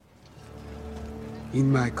In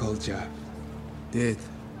my culture, death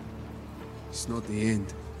is not the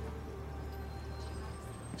end.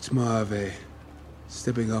 It's more of a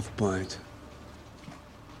stepping off point.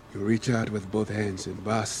 You reach out with both hands and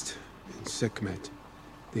Bast and Sekhmet.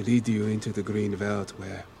 They lead you into the green veldt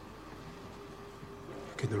where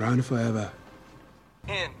you can run forever.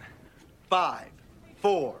 In 5,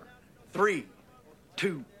 4, 3,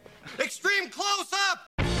 2. Extreme close up!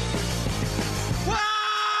 Wah!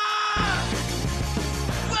 Wah!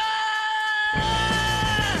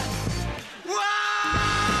 Wah!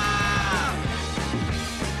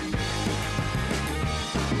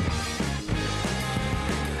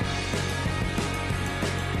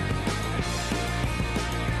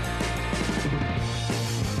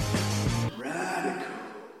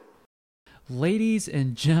 Ladies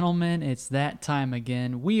and gentlemen, it's that time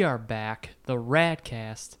again. We are back, the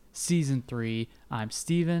Radkast Season 3. I'm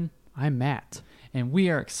Steven. I'm Matt. And we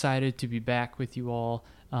are excited to be back with you all.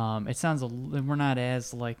 It sounds we're not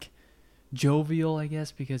as jovial, I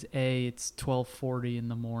guess, because it's 12:40 in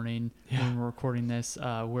the morning when we're recording this.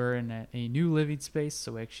 We're in a new living space,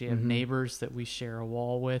 so we actually have neighbors that we share a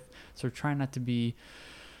wall with. So we're trying not to be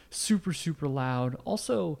super, super loud.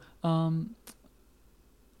 Also, not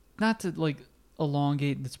to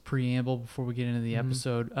elongate this preamble before we get into the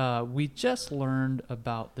episode. We just learned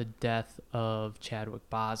about the death of Chadwick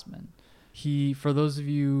Boseman. For those of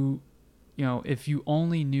you, if you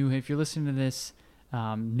only knew, if you're listening to this,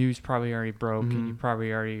 news probably already broke, and you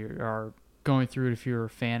probably already are going through it if you're a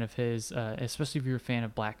fan of his, especially if you're a fan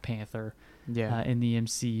of Black Panther in the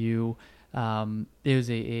MCU. It was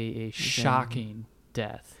a shocking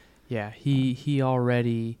death. Yeah, he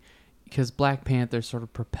already, because Black Panther sort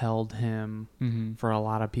of propelled him for a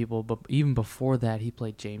lot of people, but even before that, he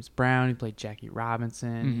played James Brown, he played Jackie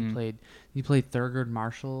Robinson, he played Thurgood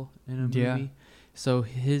Marshall in a movie. Yeah. So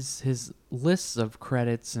his lists of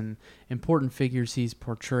credits and important figures he's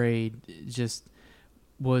portrayed just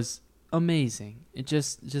was amazing. It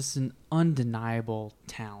just an undeniable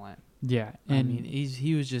talent. Yeah, and I mean,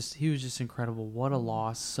 he was just incredible. What a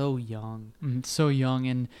loss, so young. So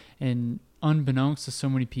young, and unbeknownst to so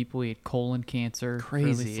many people, he had colon cancer Crazy. for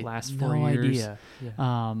at least the last 4 No years. idea.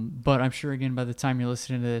 Yeah. But I'm sure, again, by the time you're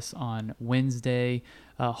listening to this on Wednesday,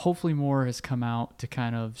 hopefully more has come out to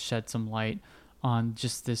kind of shed some light on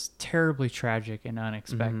just this terribly tragic and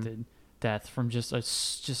unexpected death from just a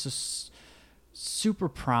super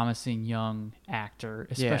promising young actor,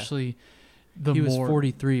 especially he was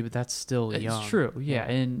 43, but that's still young. It's true, yeah.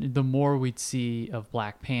 And the more we'd see of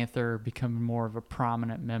Black Panther becoming more of a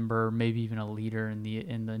prominent member, maybe even a leader in the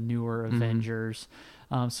newer Avengers.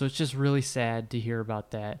 So it's just really sad to hear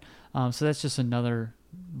about that. So that's just another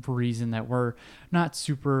reason that we're not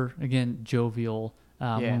super, again, jovial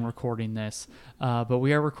when recording this. But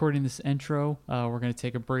we are recording this intro. We're going to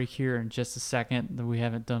take a break here in just a second. We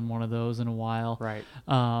haven't done one of those in a while. Right.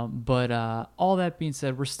 But all that being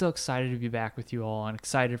said, we're still excited to be back with you all and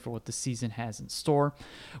excited for what the season has in store.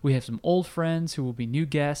 We have some old friends who will be new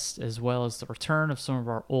guests, as well as the return of some of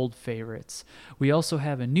our old favorites. We also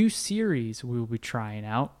have a new series we will be trying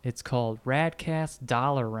out. It's called Radkast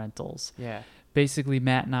Dollar Rentals. Yeah. Basically,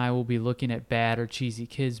 Matt and I will be looking at bad or cheesy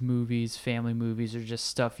kids movies, family movies, or just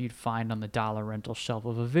stuff you'd find on the dollar rental shelf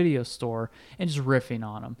of a video store and just riffing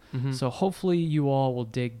on them. So hopefully you all will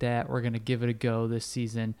dig that. We're going to give it a go this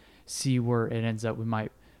season, see where it ends up. We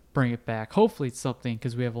might bring it back. Hopefully it's something,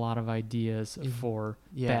 because we have a lot of ideas for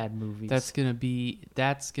bad movies. That's gonna be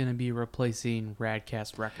replacing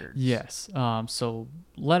Radcast Records. Yes. So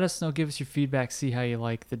let us know. Give us your feedback. See how you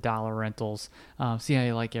like the dollar rentals. See how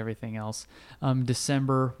you like everything else.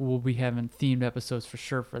 December, we'll be having themed episodes for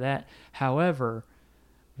sure for that. However,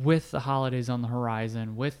 with the holidays on the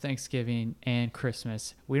horizon, with Thanksgiving and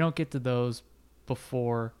Christmas, we don't get to those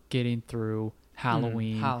before getting through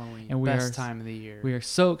Halloween. And best time of the year. We are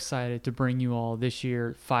so excited to bring you all this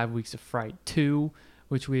year 5 Weeks of Fright 2,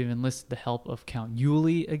 which we've enlisted the help of Count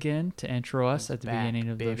Yuli again to intro us at the beginning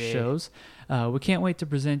of those shows. We can't wait to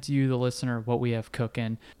present to you, the listener, what we have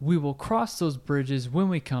cooking. We will cross those bridges when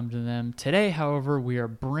we come to them. Today, however, we are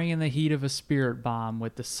bringing the heat of a spirit bomb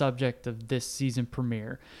with the subject of this season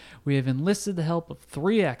premiere. We have enlisted the help of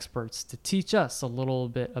 3 experts to teach us a little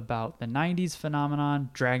bit about the 90s phenomenon,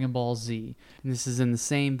 Dragon Ball Z. And this is in the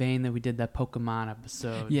same vein that we did that Pokemon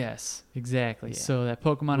episode. Yes, exactly. Yeah. So that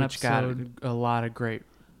Pokemon which episode got a lot of great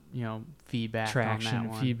feedback, traction on that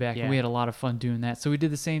and one. feedback. Yeah. And we had a lot of fun doing that. So we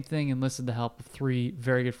did the same thing and enlisted the help of 3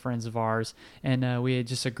 very good friends of ours. And we had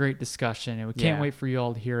just a great discussion. And we can't wait for you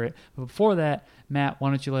all to hear it. But before that, Matt, why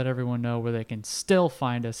don't you let everyone know where they can still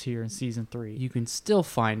find us here in Season 3? You can still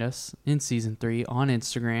find us in Season 3 on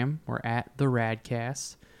Instagram. We're at the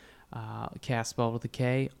Radkast. Cast spelled with a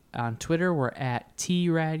K. On Twitter, we're at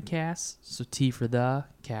TRadcast. So T for the,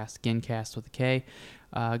 cast, again, cast with a K.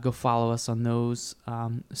 Go follow us on those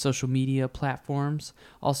social media platforms.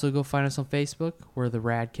 Also, go find us on Facebook. We're the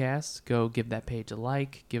Radcast. Go give that page a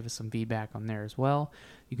like. Give us some feedback on there as well.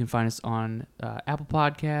 You can find us on Apple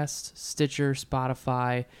Podcasts, Stitcher,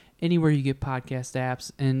 Spotify, anywhere you get podcast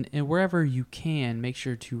apps. And wherever you can, make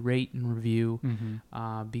sure to rate and review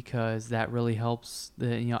because that really helps the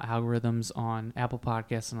algorithms on Apple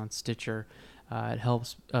Podcasts and on Stitcher. It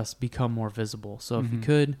helps us become more visible. So if you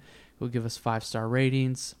could, go give us 5-star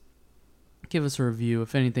ratings. Give us a review.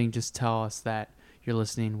 If anything, just tell us that you're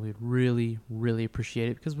listening. We'd really, really appreciate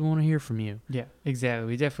it because we want to hear from you. Yeah, exactly.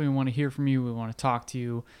 We definitely want to hear from you. We want to talk to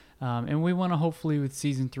you. And we want to hopefully with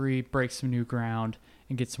Season 3 break some new ground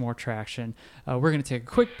and get some more traction. We're going to take a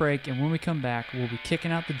quick break, and when we come back, we'll be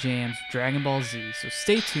kicking out the jams, Dragon Ball Z. So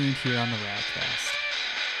stay tuned here on the Radcast.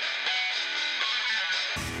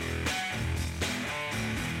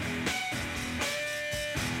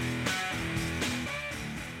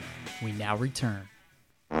 We now return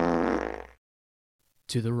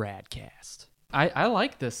to the Radcast. I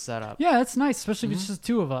like this setup. Yeah, it's nice, especially if it's just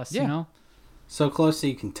 2 of us, you know? So close so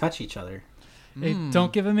you can touch each other. Hey,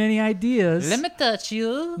 don't give him any ideas. Let me touch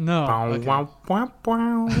you. No.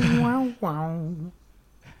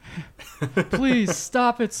 Please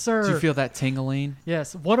stop it, sir. Do you feel that tingling?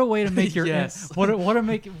 Yes. What a way to make your Yes. What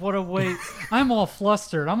a way. I'm all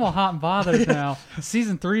flustered. I'm all hot and bothered now.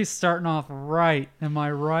 Season 3 is starting off right. Am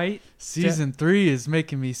I right? Season 3 is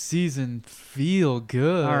making me feel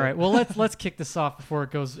good. All right. Well, let's kick this off before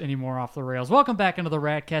it goes any more off the rails. Welcome back into the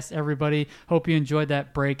Radcast, everybody. Hope you enjoyed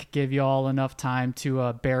that break. Gave you all enough time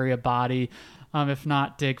to bury a body. If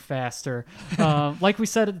not, dig faster. Like we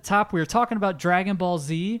said at the top, we were talking about Dragon Ball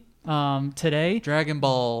Z today. Dragon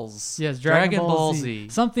Balls. Yes, Dragon Ball Z.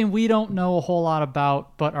 Something we don't know a whole lot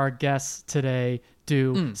about, but our guests today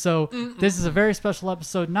do. So this is a very special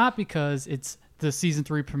episode, not because it's the Season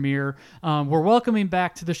 3 premiere. We're welcoming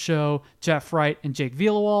back to the show Jeff Wright and Jake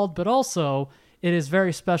Vehlewald, but also it is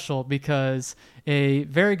very special because a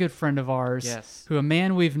very good friend of ours, who a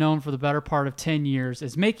man we've known for the better part of 10 years,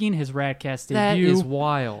 is making his Radcast debut. That is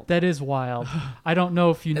wild. That is wild. I don't know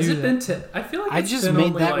if you knew that. I feel like I it's just been made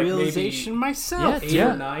only that like realization myself. 8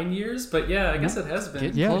 or 9 years, but yeah, I guess it has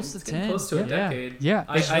been. Yeah. Close to It's getting 10. close to a decade. Yeah.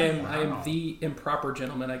 I am the improper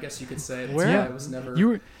gentleman, I guess you could say. That's Where? why I was never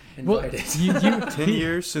invited. 10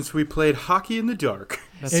 years since we played hockey in the dark.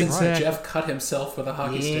 Since Jeff cut himself with a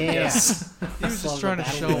hockey stick. Yes. He was just trying to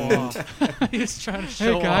show off. He was trying to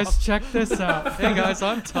show Hey guys, off. check this out. Hey guys,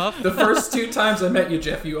 I'm tough. The first 2 times I met you,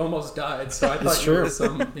 Jeff, you almost died. So I thought you were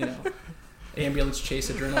some, ambulance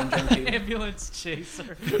chase adrenaline junkie. Ambulance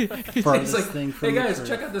chaser. He's like, hey guys,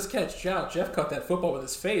 check out this catch. Jeff caught that football with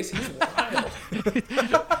his face. He's wild.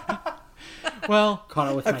 Well,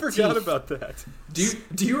 Caught it with I my forgot teeth. about that.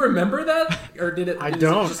 Do you remember that, or did it? I is it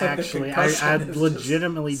don't just like the actually. concussion? I It's just-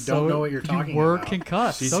 legitimately don't know what you're talking You were about.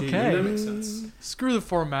 concussed. CCE. Okay. That makes sense. Screw the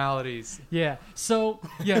formalities. Yeah. So,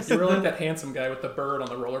 yes. You were like that handsome guy with the bird on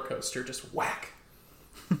the roller coaster, just whack.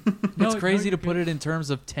 It's crazy to put it in terms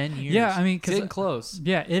of 10 years. Yeah, I mean, it's getting close.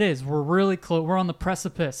 Yeah, it is. We're really close. We're on the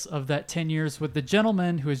precipice of that 10 years with the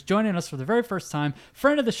gentleman who is joining us for the very first time.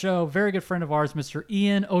 Friend of the show, very good friend of ours, Mr.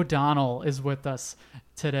 Ian O'Donnell is with us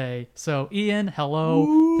today. So, Ian, hello.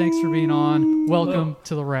 Woo. Thanks for being on. Welcome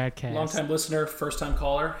to the Radcast. Long-time listener, first-time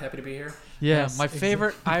caller. Happy to be here. Yes. My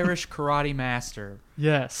favorite Irish karate master.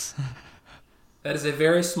 Yes. That is a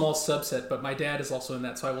very small subset, but my dad is also in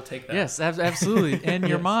that, so I will take that. Yes, absolutely. And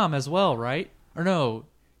your mom as well, right? Or no?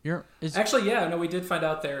 Actually, yeah. No, we did find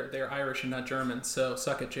out they're Irish and not German, so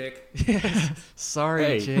suck it, Jake. Sorry,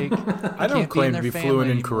 Hey. Jake. I don't claim to be fluent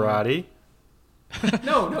in karate.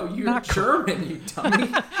 No, you're German, you dummy.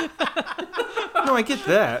 No, I get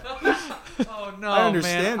that. Oh, no, I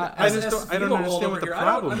understand. man. I don't understand what the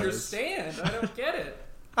problem I don't is. understand. I don't get it.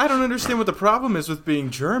 I don't understand what the problem is with being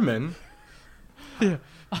German. The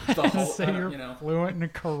whole, Say you're fluent in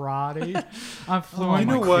karate. I'm fluent You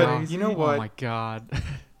know in what? crazy. You know what? Oh, my God.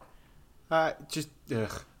 Just,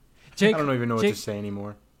 ugh. Jake, I don't even know what to say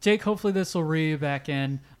anymore. Jake, hopefully this will reel you back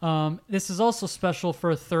in. This is also special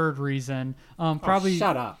for a third reason. Probably.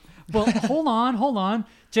 Shut up. Well, hold on.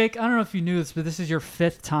 Jake, I don't know if you knew this, but this is your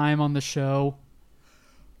 5th time on the show.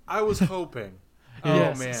 I was hoping.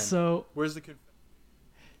 Oh man. So where's the?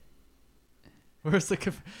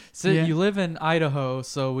 So you live in Idaho,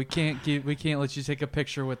 so we can't let you take a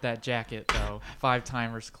picture with that jacket though. Five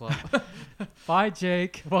Timers Club. Bye,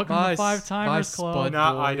 Jake. Welcome to Five Timers Club.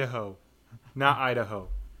 Not Idaho. Not Idaho.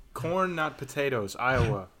 Corn, not potatoes.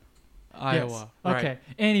 Iowa. Yes. Right. Okay.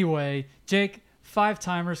 Anyway, Jake, Five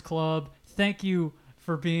Timers Club. Thank you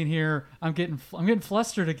for being here. I'm getting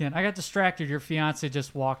flustered again. I got distracted. Your fiance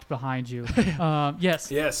just walked behind you.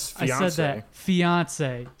 Yes. Yes. I Fiance. said that.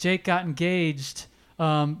 Fiance. Jake got engaged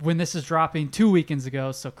when this is dropping 2 weekends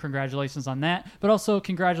ago. So congratulations on that. But also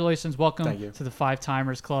congratulations. Welcome to the Five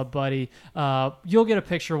Timers Club, buddy. You'll get a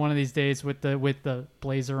picture one of these days with the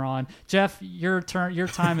blazer on. Jeff, your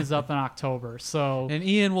time is up in October. So and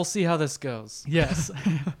Ian, we'll see how this goes. Yes.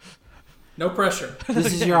 No pressure.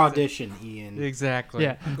 This is your audition, Ian. Exactly.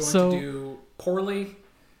 Yeah. I'm going to do poorly.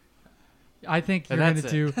 I think you're going to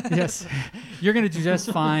do you're going to do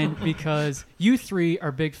just fine because you three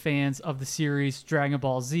are big fans of the series Dragon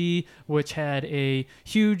Ball Z, which had a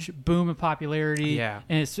huge boom in popularity and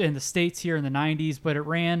it's in the States here in the 90s, but it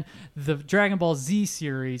ran the Dragon Ball Z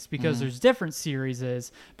series because there's different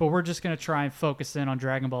series, but we're just going to try and focus in on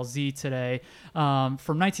Dragon Ball Z today.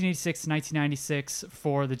 From 1986 to 1996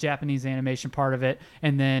 for the Japanese animation part of it,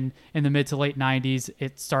 and then in the mid to late 90s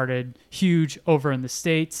it started huge over in the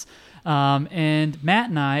States. And Matt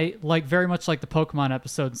and I, very much like the Pokemon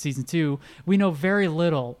episode in season 2, we know very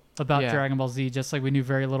little about Dragon Ball Z, just like we knew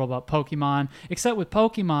very little about Pokemon. Except with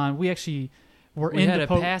Pokemon, we actually we had a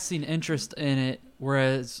passing interest in it,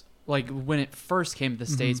 whereas when it first came to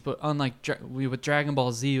the States, but unlike with Dragon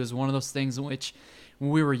Ball Z, it was one of those things in which when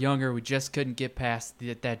we were younger, we just couldn't get past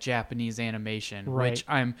that Japanese animation, which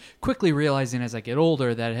I'm quickly realizing as I get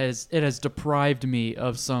older that it has deprived me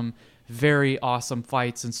of some very awesome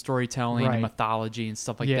fights and storytelling and mythology and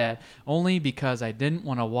stuff like that, only because I didn't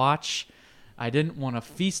want to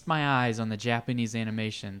feast my eyes on the Japanese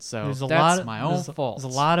animation. So that's my own fault.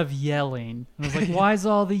 There's a lot of yelling. I was like, why is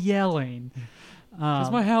all the yelling?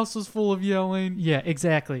 Because my house was full of yelling. Yeah,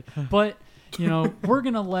 exactly. But, we're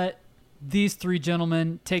going to let these three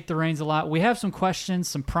gentlemen take the reins a lot. We have some questions,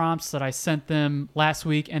 some prompts that I sent them last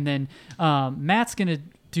week, and then Matt's going to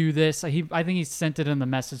do this. I think he sent it in the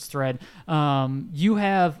message thread. You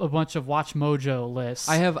have a bunch of Watch Mojo lists.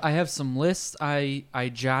 I have some lists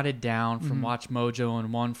I jotted down from Watch Mojo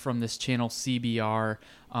and one from this channel CBR.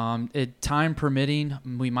 Time permitting,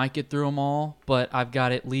 we might get through them all, but I've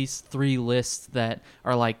got at least 3 lists that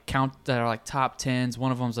are like top 10s.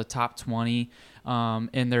 One of them's a top 20.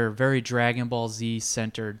 And they're very Dragon Ball Z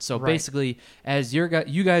centered. So basically, as you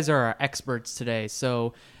guys are our experts today,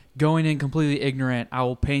 so going in completely ignorant, I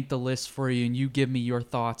will paint the list for you, and you give me your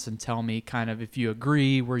thoughts and tell me kind of if you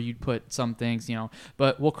agree where you'd put some things,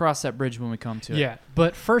 But we'll cross that bridge when we come to it. Yeah,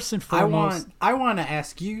 but first and foremost, I want to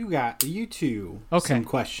ask you two some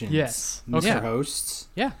questions. Yes, Mr. Hosts.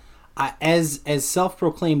 Yeah, as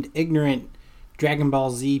self-proclaimed ignorant Dragon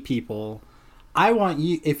Ball Z people, I want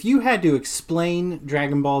you, if you had to explain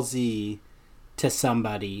Dragon Ball Z to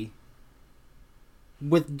somebody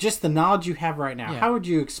with just the knowledge you have right now, how would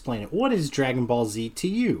you explain it? What is Dragon Ball Z to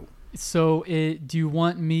you? So, do you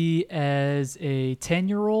want me as a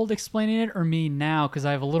 10-year-old explaining it, or me now because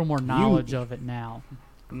I have a little more knowledge of it now?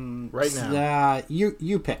 Right now.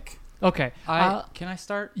 You pick. Okay. Can I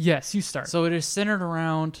start? Yes, you start. So it is centered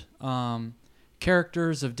around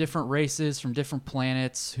characters of different races from different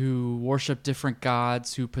planets who worship different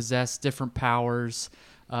gods, who possess different powers.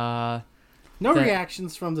 No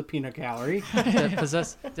reactions from the peanut gallery. That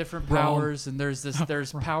possess different powers, and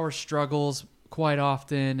there's power struggles quite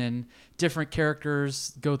often, and different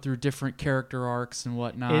characters go through different character arcs and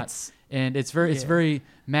whatnot. It's very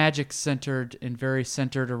magic centered and very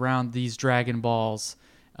centered around these Dragon Balls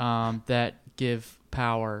that give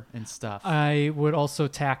power and stuff. I would also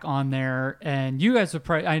tack on there, and you guys would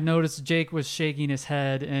probably, I noticed Jake was shaking his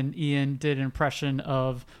head, and Ian did an impression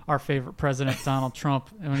of our favorite president, Donald Trump,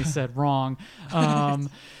 when he said wrong.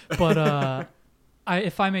 But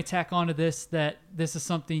if I may tack onto this, that this is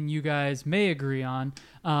something you guys may agree on.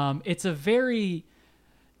 It's a very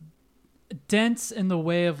dense in the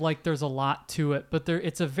way of there's a lot to it, but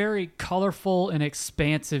it's a very colorful and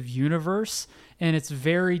expansive universe. And it's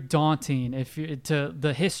very daunting to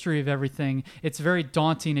the history of everything. It's very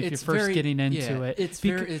daunting if you're first getting into it. It's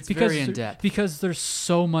very in depth because there's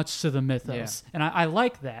so much to the mythos, and I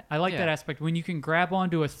like that. I like that aspect when you can grab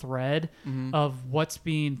onto a thread of what's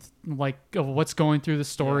being of what's going through the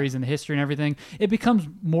stories and the history and everything. It becomes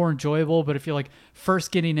more enjoyable. But if you're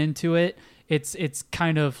first getting into it, it's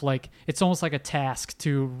kind of like it's almost like a task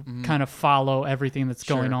to kind of follow everything that's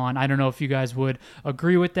going on. I don't know if you guys would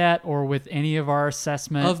agree with that or with any of our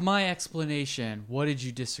assessment of my explanation. What did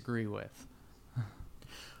you disagree with?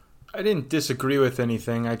 I didn't disagree with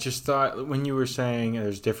anything. I just thought when you were saying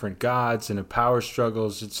there's different gods and power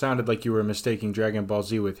struggles, it sounded like you were mistaking Dragon Ball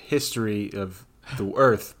Z with history of the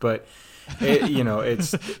Earth. But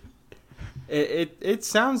it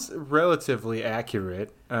sounds relatively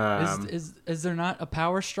accurate. Is there not a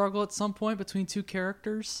power struggle at some point between two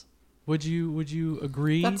characters? Would you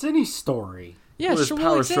agree? That's any story. Yeah, there's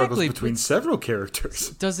power exactly. struggles between several characters.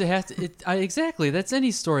 Does it have to? Exactly. That's any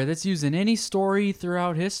story. That's used in any story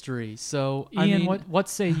throughout history. So, Ian, what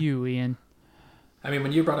say you, Ian? I mean,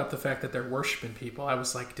 when you brought up the fact that they're worshiping people, I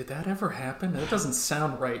was like, did that ever happen? That doesn't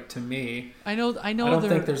sound right to me. I know. I don't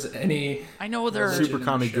think there's any. I know there are Super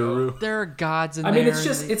Kami Guru. There are gods in there. I mean, it's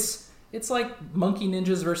just it's like monkey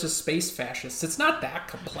ninjas versus space fascists. It's not that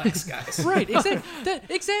complex, guys. Right,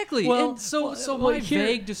 exactly. Well, and so my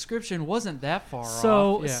vague description wasn't that far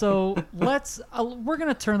off. So let's we're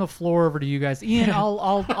gonna turn the floor over to you guys. Ian,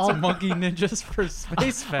 I'll monkey ninjas for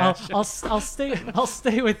space fascists. I'll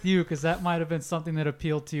stay with you because that might have been something that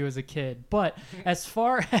appealed to you as a kid. But as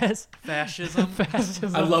far as fascism,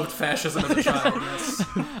 I loved fascism as a child.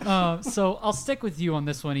 Yes. So I'll stick with you on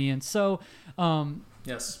this one, Ian. So.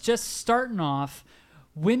 Yes. Just starting off,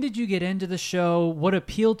 when did you get into the show? What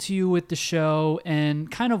appealed to you with the show? And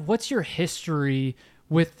kind of what's your history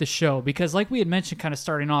with the show? Because like we had mentioned kind of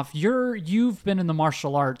starting off, you've been in the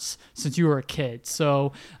martial arts since you were a kid.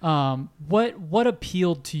 So what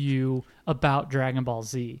appealed to you about Dragon Ball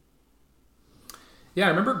Z? Yeah, I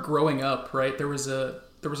remember growing up, right? There was a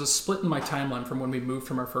split in my timeline from when we moved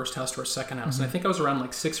from our first house to our second house. And I think I was around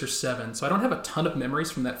like 6 or 7. So I don't have a ton of memories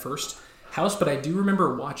from that first house, but I do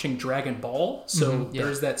remember watching Dragon Ball. So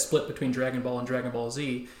there's that split between Dragon Ball and Dragon Ball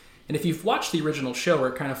Z. And if you've watched the original show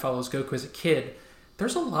where it kind of follows Goku as a kid,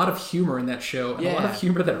 there's a lot of humor in that show and a lot of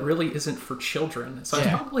humor that really isn't for children. So I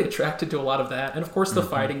was probably attracted to a lot of that. And of course the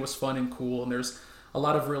fighting was fun and cool. And there's a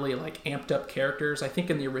lot of really like amped up characters. I think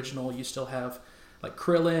in the original you still have like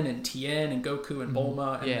Krillin and Tien and Goku and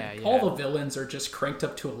Bulma. And all the villains are just cranked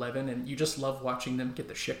up to 11 and you just love watching them get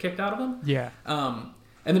the shit kicked out of them. Yeah.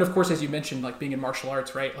 And then, of course, as you mentioned, like being in martial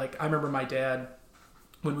arts, right? Like I remember my dad,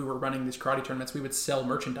 when we were running these karate tournaments, we would sell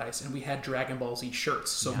merchandise, and we had Dragon Ball Z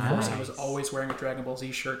shirts. So, of course, I was always wearing a Dragon Ball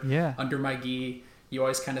Z shirt under my gi. You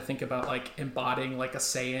always kind of think about, like, embodying, like, a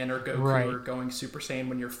Saiyan or Goku or going Super Saiyan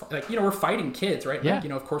when you're, like, we're fighting kids, right? Yeah.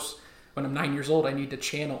 Like, of course, when I'm 9 years old, I need to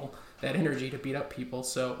channel that energy to beat up people.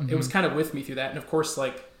 So it was kind of with me through that. And, of course,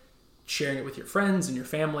 like, sharing it with your friends and your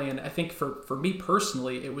family. And I think for me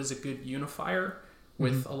personally, it was a good unifier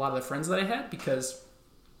with a lot of the friends that I had because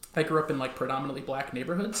I grew up in like predominantly black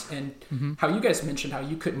neighborhoods and how you guys mentioned how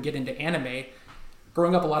you couldn't get into anime.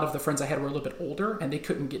 Growing up, a lot of the friends I had were a little bit older and they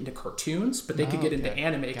couldn't get into cartoons, but they could get into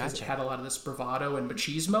anime because it had a lot of this bravado and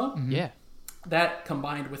machismo. Yeah. That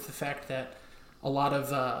combined with the fact that a lot of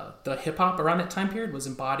the hip hop around that time period was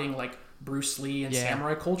embodying like Bruce Lee and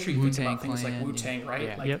samurai culture. You think about things like Wu-Tang, right?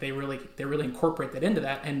 Yeah. Like they really incorporate that into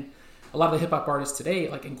that. And a lot of the hip hop artists today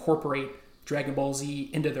like incorporate Dragon Ball Z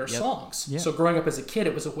into their songs. Yeah. So growing up as a kid,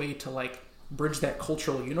 it was a way to like bridge that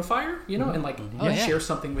cultural unifier, and like share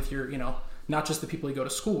something with your, not just the people you go to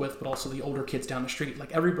school with, but also the older kids down the street.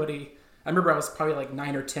 Like everybody, I remember I was probably like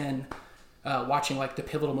 9 or 10 watching like the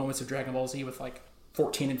pivotal moments of Dragon Ball Z with like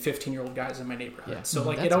 14 and 15-year-old guys in my neighborhood. Yeah. So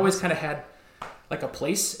like it always kind of had like a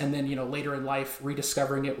place. And then, later in life,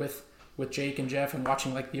 rediscovering it with Jake and Jeff and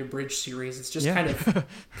watching like the abridged series, it's just kind of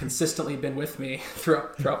consistently been with me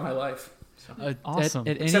throughout my life. So. Awesome.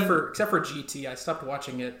 Except for GT, I stopped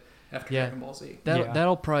watching it after Dragon Ball Z.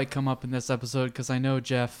 That'll probably come up in this episode because I know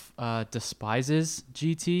Jeff despises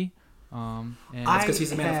GT. And that's because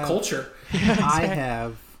he's a man of culture. I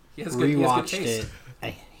have rewatched it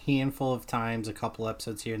a handful of times, a couple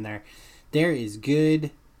episodes here and there. There is good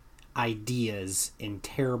ideas and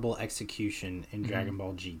terrible execution in Dragon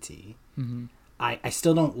Ball GT. I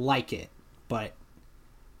still don't like it, but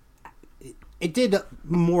it did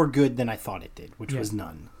more good than I thought it did, which was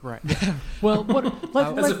none. Right. Well,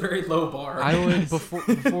 that's a very low bar. I would before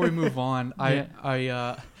we move on. I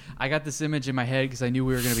got this image in my head because I knew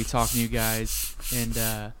we were going to be talking to you guys,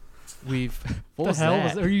 and we've What the was hell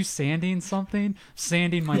that? are you sanding something?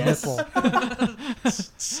 Sanding my Yes. nipple.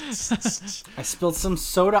 I spilled some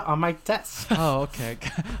soda on my desk. Oh, okay.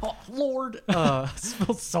 Oh, Lord.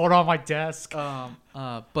 Spilled soda on my desk.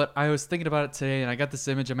 But I was thinking about it today, and I got this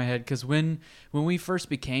image in my head because when we first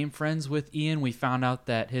became friends with Ian, we found out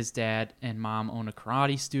that his dad and mom own a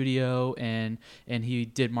karate studio, and he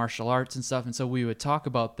did martial arts and stuff, and so we would talk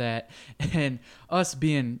about that, and us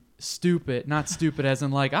being stupid, not stupid as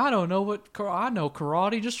in like, I don't know I know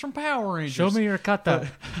karate just from Power Rangers. Show me your kata.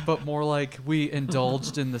 But more like we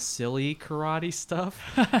indulged in the silly karate stuff.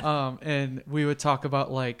 And we would talk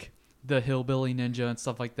about like the hillbilly ninja and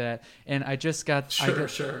stuff like that. And I just got,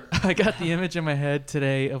 Sure. I got the image in my head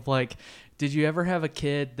today of like, did you ever have a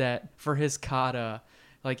kid that for his kata,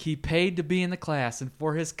 like he paid to be in the class, and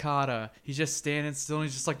for his kata, he's just standing still and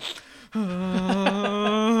he's just like,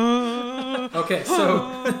 Okay,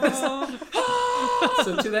 so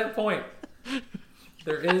so to that point,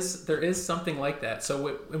 there is something like that.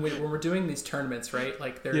 So when we're doing these tournaments, right?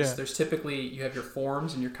 Like there's typically you have your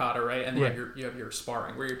forms and your kata, right? And then you have your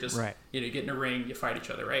sparring where you're just you get in a ring, you fight each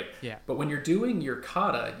other, right? Yeah. But when you're doing your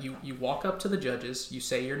kata, you walk up to the judges, you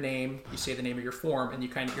say your name, you say the name of your form, and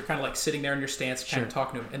you're kind of like sitting there in your stance, kind of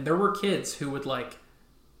talking to them. And there were kids who would like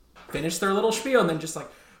finish their little spiel and then just like.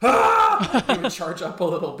 They would charge up a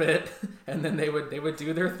little bit, and then they would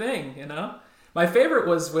do their thing, you know. My favorite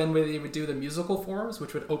was when they would do the musical forms,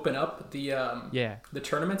 which would open up the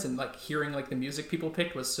tournaments, and like hearing like the music people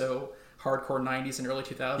picked was so hardcore 90s and early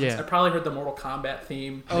 2000s. Yeah. I probably heard the Mortal Kombat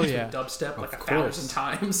theme with dubstep like 1,000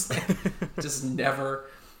 times. Just never.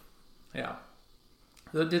 Yeah.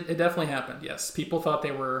 It definitely happened. Yes, people thought they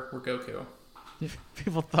were Goku.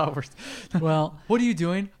 People thought well, what are you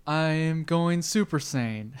doing? I'm going Super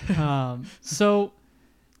Saiyan. So,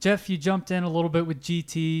 Jeff, you jumped in a little bit with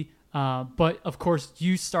GT, but of course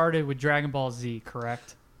you started with Dragon Ball Z,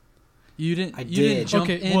 correct? You didn't. I You did. didn't jump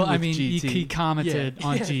Okay, in well, with I mean, GT. he commented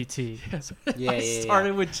on GT. Yeah, I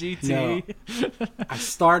started with GT. No. I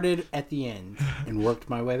started at the end and worked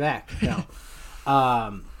my way back. No.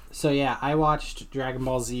 So yeah, I watched Dragon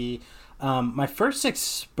Ball Z. My first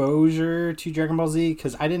exposure to Dragon Ball Z,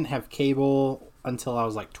 because I didn't have cable until I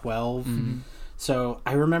was like 12. Mm-hmm. So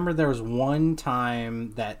I remember there was one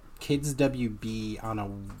time that Kids WB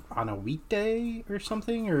on a weekday or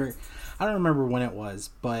something, or I don't remember when it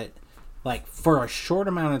was, but like for a short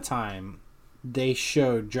amount of time, they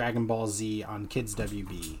showed Dragon Ball Z on Kids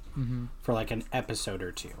WB for like an episode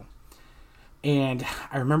or two. And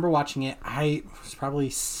I remember watching it. I was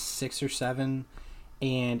probably 6 or 7.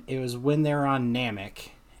 And it was when they were on Namek,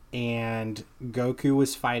 and Goku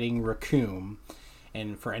was fighting Raccoon.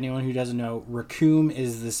 And for anyone who doesn't know, Raccoon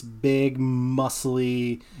is this big,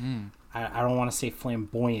 muscly, I don't want to say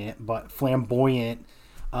flamboyant, but flamboyant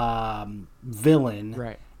villain.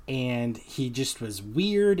 Right. And he just was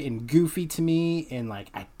weird and goofy to me, and like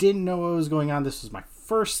I didn't know what was going on. This was my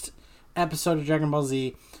first episode of Dragon Ball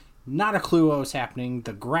Z. Not a clue what was happening.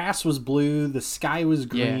 The grass was blue, the sky was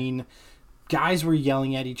green. Yeah. Guys were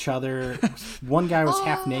yelling at each other. One guy was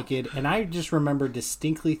half naked, and I just remember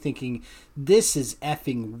distinctly thinking, "This is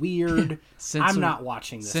effing weird. I'm not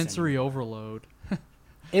watching this." Sensory overload.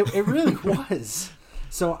 It really was.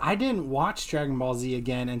 So I didn't watch Dragon Ball Z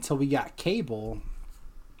again until we got cable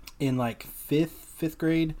in like fifth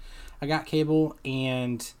grade. I got cable,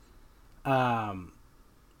 and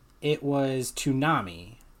it was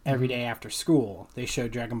Toonami every day after school. They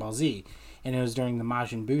showed Dragon Ball Z, and it was during the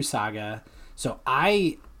Majin Buu saga. So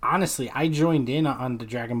I joined in on the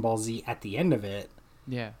Dragon Ball Z at the end of it.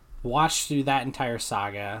 Yeah. Watched through that entire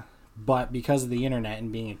saga, but because of the internet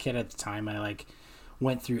and being a kid at the time, I like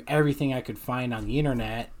went through everything I could find on the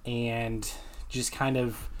internet and just kind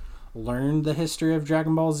of learned the history of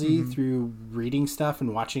Dragon Ball Z through reading stuff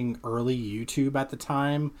and watching early YouTube at the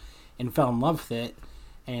time, and fell in love with it.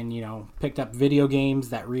 And, you know, picked up video games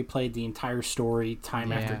that replayed the entire story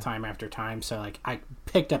time after time after time. So, like, I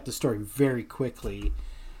picked up the story very quickly.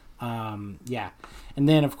 Yeah. And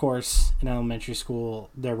then, of course, in elementary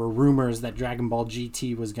school, there were rumors that Dragon Ball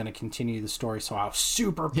GT was going to continue the story. So I was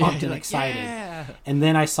super pumped and excited. Yeah. And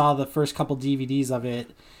then I saw the first couple DVDs of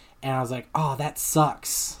it, and I was like, oh, that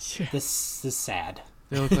sucks. Yeah. This is sad.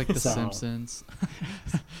 They look like The Simpsons.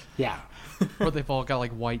 Yeah. Or they've all got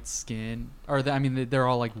like white skin, or they're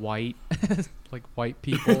all like white, like white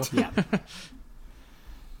people. Yeah.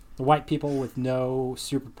 The white people with no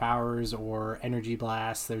superpowers or energy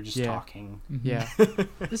blasts. They're just talking. Yeah.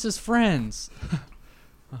 This is Friends.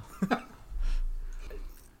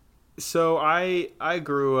 So I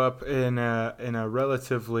grew up in a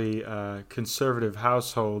relatively conservative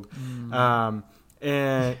household.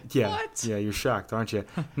 And yeah, you're shocked, aren't you?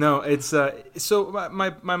 No, it's so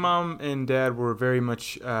my mom and dad were very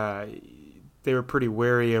much they were pretty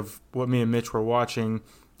wary of what me and Mitch were watching,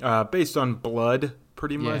 based on blood,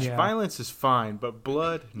 pretty much. Yeah. Violence is fine, but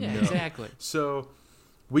blood, Yeah, no. exactly. So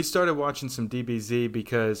we started watching some DBZ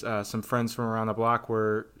because some friends from around the block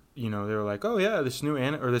were, they were like, oh yeah, this new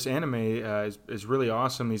this anime is really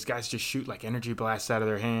awesome. These guys just shoot like energy blasts out of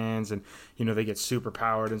their hands, and they get super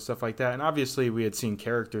powered and stuff like that. And obviously we had seen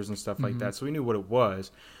characters and stuff like that, so we knew what it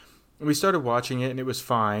was. And we started watching it, and it was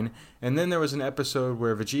fine. And then there was an episode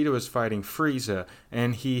where Vegeta was fighting Frieza,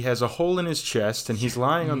 and he has a hole in his chest, and he's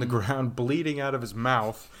lying on the ground, bleeding out of his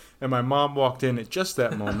mouth. And my mom walked in at just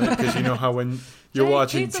that moment, because you know how when you're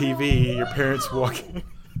watching TV, your parents walk in.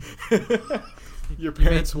 Your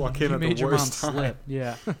parents walk in at the worst time. Slip.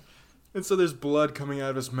 Yeah. And so there's blood coming out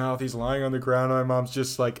of his mouth. He's lying on the ground, and my mom's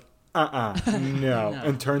just like, no,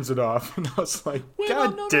 and turns it off. And I was like,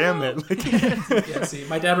 God damn it. Like, Yeah, see,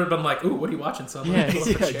 my dad would have been like, ooh, what are you watching, son? Yeah,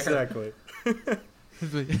 exactly.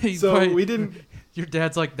 He So probably- we didn't... Your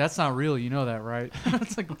dad's like, that's not real. You know that, right?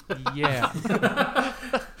 It's like, yeah.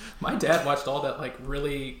 My dad watched all that, like,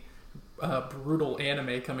 really brutal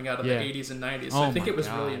anime coming out of the 80s and 90s. So I think it was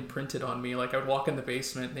really imprinted on me. Like, I would walk in the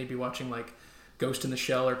basement, and they'd be watching, like, Ghost in the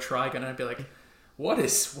Shell or Trigun, and I'd be like,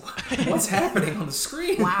 what's happening on the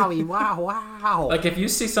screen? Wowie, wow. Like, if you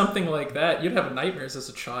see something like that, you'd have nightmares as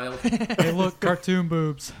a child. Hey, look, cartoon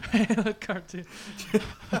boobs. Cartoon.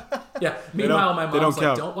 Yeah. Meanwhile, my they mom's don't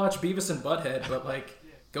like, count. don't watch Beavis and Butthead, but, like,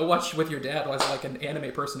 go watch with your dad while like an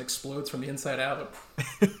anime person explodes from the inside out.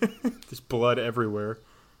 There's blood everywhere.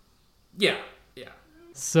 Yeah.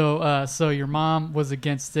 So your mom was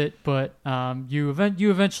against it, but you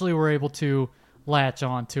eventually were able to latch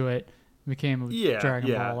on to it, became a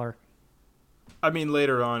Dragon Baller. I mean,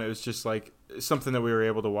 later on, it was just like something that we were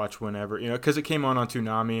able to watch whenever, because it came on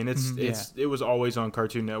Toonami, and it was always on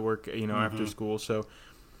Cartoon Network, after school. So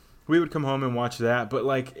we would come home and watch that. But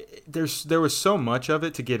like, there was so much of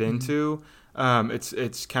it to get into.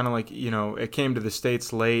 It's kind of like, it came to the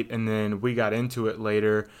States late, and then we got into it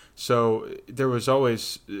later. So there was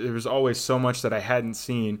always so much that I hadn't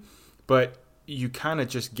seen, but you kind of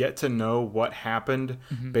just get to know what happened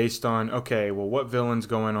based on, okay, well, what villain's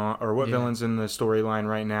going on, or what villain's in the storyline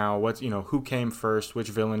right now, what's, who came first, which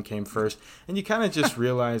villain came first, and you kind of just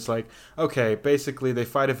realize, like, okay, basically they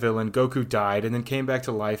fight a villain, Goku died, and then came back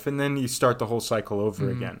to life, and then you start the whole cycle over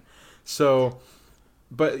again. So,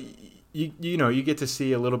 but you get to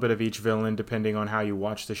see a little bit of each villain depending on how you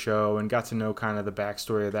watch the show, and got to know kind of the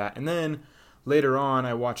backstory of that. And then later on,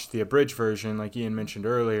 I watched the abridged version, like Ian mentioned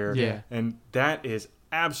earlier, and that is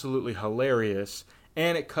absolutely hilarious.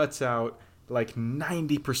 And it cuts out like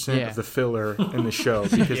 90% of the filler in the show,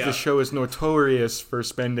 because the show is notorious for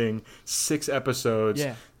spending 6 episodes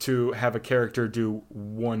to have a character do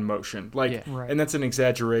one motion. Like, and that's an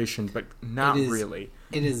exaggeration, but not really.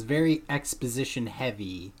 It is very exposition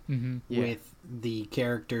heavy with the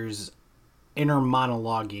characters inner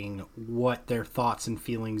monologuing what their thoughts and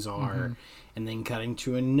feelings are, and then cutting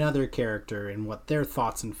to another character and what their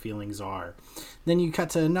thoughts and feelings are. Then you cut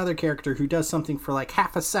to another character who does something for like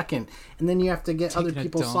half a second, and then you have to get other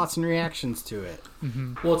people's thoughts and reactions to it.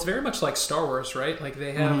 Well, it's very much like Star Wars, right? Like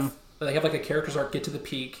they have like a character's arc get to the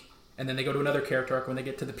peak, and then they go to another character arc when they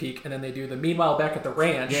get to the peak, and then they do the meanwhile back at the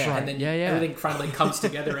ranch, and then everything finally comes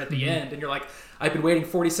together at the end, and you're like, I've been waiting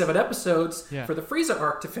 47 episodes for the Frieza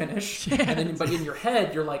arc to finish, and then but in your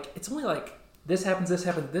head you're like, it's only like this happens, this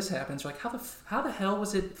happens, this happens. You're like, how the hell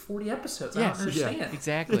was it 40 episodes? I don't understand.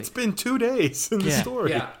 Exactly. It's been 2 days in the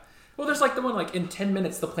story. Yeah. Well, there's like the one like in 10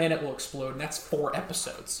 minutes the planet will explode, and that's 4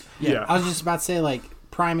 episodes. Yeah. I was just about to say, like,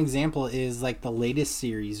 prime example is like the latest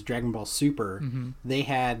series, Dragon Ball Super. They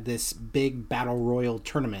had this big battle royal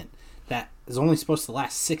tournament that is only supposed to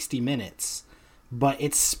last 60 minutes, but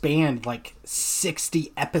it spanned like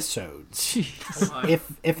 60 episodes,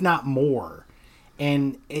 if not more.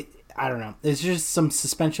 And I don't know, it's just some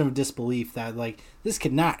suspension of disbelief that like this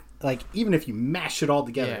could not, like, even if you mash it all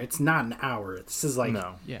together, it's not an hour. This is like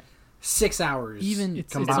 6 hours Even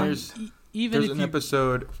combined. There's an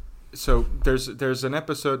episode. So there's an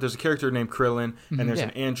episode. There's a character named Krillin, and there's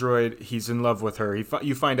an android. He's in love with her.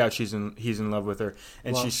 You find out he's in love with her,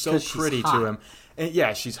 and she's so pretty to him.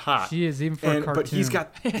 And she's hot. She is, even for a cartoon. But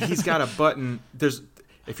he's got a button.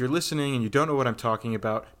 If you're listening and you don't know what I'm talking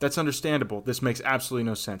about, that's understandable. This makes absolutely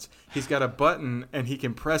no sense. He's got a button, and he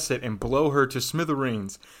can press it and blow her to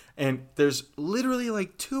smithereens. And there's literally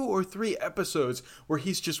like 2 or 3 episodes where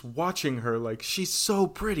he's just watching her like, she's so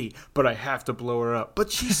pretty, but I have to blow her up.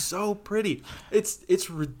 But she's so pretty. It's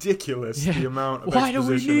ridiculous the amount of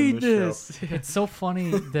exposition in this show. It's so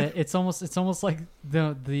funny that it's almost like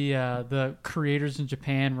the creators in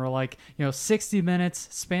Japan were like, 60 minutes,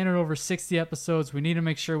 span it over 60 episodes. We need to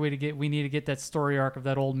make sure we need to get that story arc of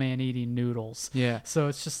that old man eating noodles. Yeah. So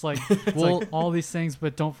it's just like, like all these things,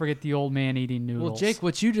 but don't forget the old man eating noodles. Well, Jake,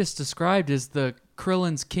 what you just described is the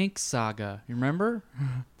Krillin's Kinks saga. You remember?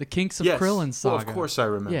 The Kinks of Krillin saga. Well, of course I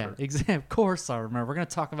remember. Yeah, exactly. Of course I remember. We're going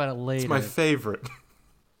to talk about it later. It's my favorite.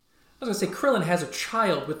 I was going to say, Krillin has a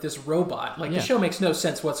child with this robot. Like, the show makes no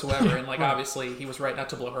sense whatsoever. And, like, obviously, he was right not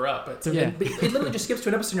to blow her up. But it literally just skips to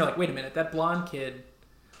an episode and you're like, wait a minute, that blonde kid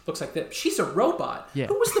looks like that. She's a robot. Yeah.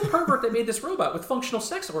 Who was the pervert that made this robot with functional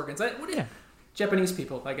sex organs? Japanese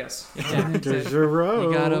people, I guess. Dr. Zero.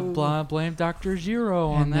 You got to blame Dr. Zero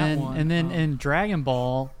on that one. And then in Dragon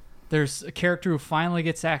Ball, there's a character who finally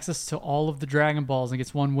gets access to all of the Dragon Balls and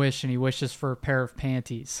gets one wish, and he wishes for a pair of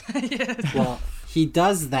panties. Well, he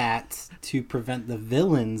does that to prevent the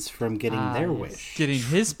villains from getting their wish. Getting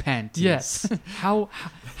his panties. Yes. How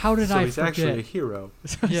did So I he's forget? actually a hero.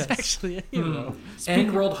 Yes. Actually a hero.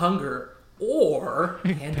 End world hunger or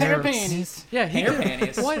Pair of panties. Yeah, hair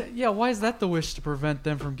panties. Why is that the wish to prevent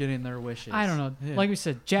them from getting their wishes? I don't know. Yeah. Like we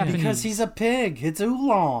said, Japanese. Because he's a pig. It's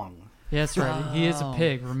oolong. Yeah, that's right. He is a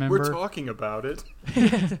pig, remember? We're talking about it.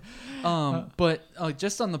 But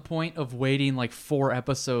just on the point of waiting like 4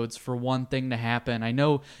 episodes for one thing to happen, I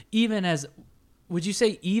know would you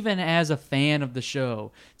say even as a fan of the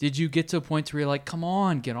show, did you get to a point where you're like, come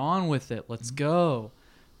on, get on with it, let's go?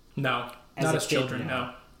 No, As not a as kid, children, no.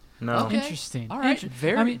 no. No. Okay. Interesting. All right.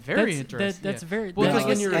 Very interesting. That's very. Well, because No,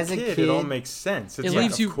 when you're a as a kid, kid, it all makes sense. It's it like,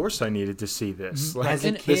 leaves you- of course I needed to see this. Like, As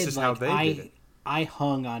a this kid, is how they did it. I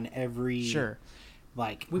hung on every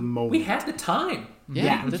moment. We had the time.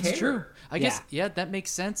 Yeah, We that's care. true. I guess that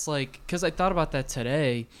makes sense. Like, because I thought about that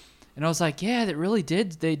today, and I was like, yeah, they really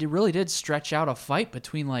did stretch out a fight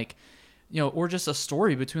between or just a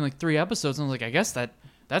story between like 3 episodes. And I was like, I guess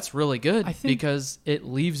that's really good because it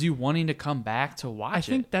leaves you wanting to come back to watch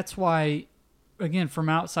it. I think that's why, again, from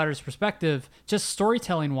an outsider's perspective, just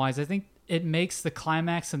storytelling wise, I think it makes the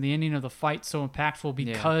climax and the ending of the fight so impactful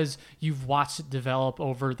because you've watched it develop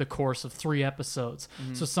over the course of 3 episodes.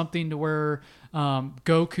 Mm-hmm. So something to where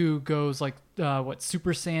Goku goes like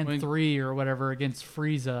Super Saiyan 3 or whatever against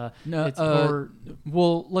Frieza.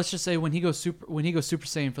 Well, let's just say when he goes Super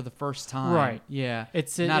Saiyan for the first time, Right. Yeah,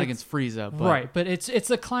 It's not against Frieza, but right, but it's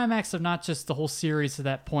a climax of not just the whole series to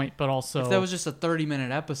that point, but also if that was just a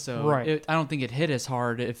 30-minute episode, Right. I don't think it hit as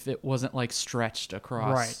hard if it wasn't like stretched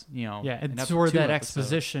across. Right. Yeah, and an it's where 2 that episodes.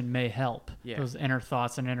 exposition may help. Yeah. Those inner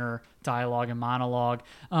thoughts and inner dialogue and monologue.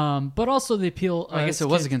 But also the appeal. I guess it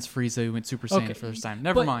was against Frieza who went Super Saiyan for the first time.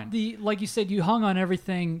 Never mind. Like you said, you hung on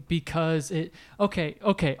everything because it. Okay.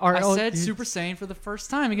 All right. I said Super Saiyan for the first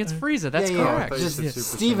time against Frieza. That's Yeah, correct. I thought you Just said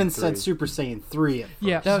Super Steven Saiyan said 3. Super Saiyan 3 at first.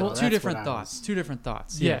 Yeah, That well, was that's two different what I thoughts. was- 2 different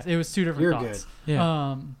thoughts. Yeah, it was 2 different You're thoughts. good.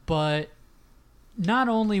 Yeah. But not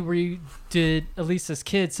only did at least as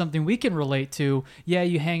kids something we can relate to. Yeah,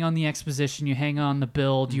 you hang on the exposition, you hang on the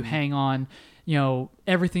build, you hang on,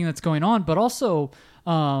 everything that's going on. But also,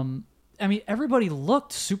 everybody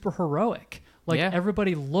looked super heroic. Like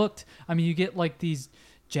everybody looked. You get like these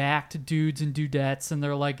jacked dudes and dudettes, and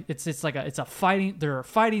they're like it's a fighting. There are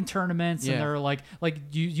fighting tournaments, and they're like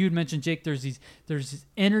you'd mentioned, Jake. There's these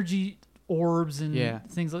energy orbs and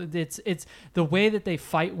things like it's the way that they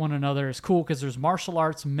fight one another is cool because there's martial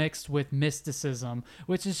arts mixed with mysticism,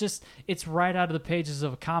 which is just it's right out of the pages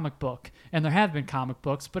of a comic book. And there have been comic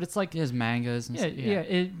books, but it's like There's mangas and stuff.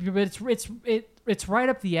 but it's right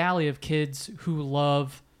up the alley of kids who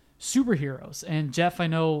love superheroes. And Jeff, I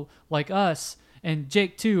know, like us, and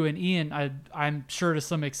Jake too, and Ian, I'm sure to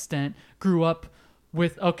some extent grew up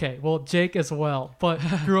with Jake as well, but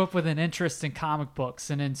grew up with an interest in comic books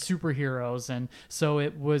and in superheroes, and so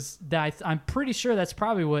it was that I'm pretty sure that's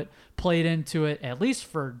probably what played into it, at least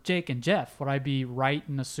for Jake and Jeff. Would I be right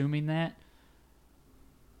in assuming that?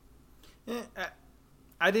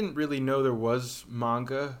 I didn't really know there was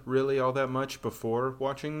manga really all that much before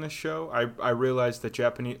watching this show. I realized that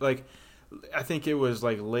Japanese, I think it was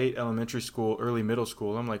like late elementary school, early middle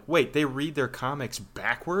school. I'm like, wait, they read their comics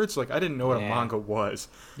backwards? Like, I didn't know what a manga was.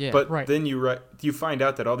 Yeah, but then you find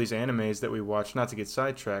out that all these animes that we watch, not to get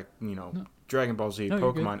sidetracked, Dragon Ball Z,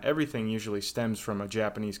 Pokemon, everything usually stems from a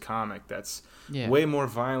Japanese comic that's way more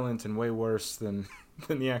violent and way worse than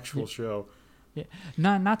the actual show. Yeah,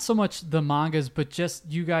 not so much the mangas, but just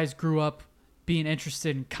you guys grew up being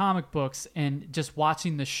interested in comic books and just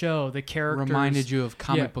watching the show, the characters reminded you of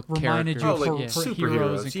comic book characters. You like for superheroes.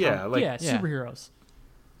 heroes and superheroes.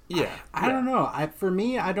 Yeah. I don't know. For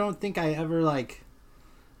me, I don't think I ever like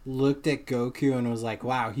looked at Goku and was like,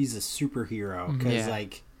 "Wow, he's a superhero." Because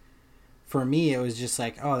like, for me, it was just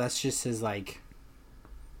like, "Oh, that's just his like,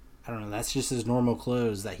 I don't know, that's just his normal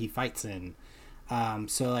clothes that he fights in."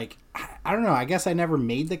 So like, I don't know. I guess I never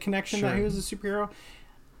made the connection that he was a superhero.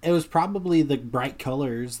 It was probably the bright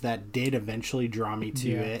colors that did eventually draw me to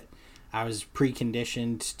it. I was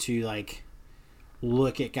preconditioned to like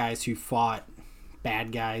look at guys who fought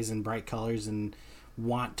bad guys in bright colors and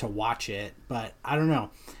want to watch it, but I don't know.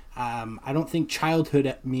 I don't think childhood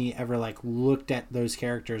at me ever like looked at those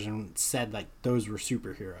characters and said like those were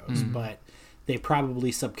superheroes, but they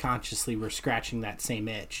probably subconsciously were scratching that same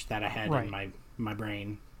itch that I had in my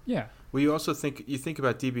brain. Yeah. Well, you also think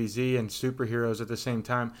about DBZ and superheroes at the same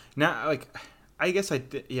time. Now, like, I guess I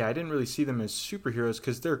didn't really see them as superheroes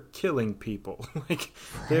because they're killing people. Like,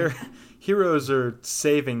 their heroes are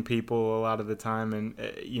saving people a lot of the time, and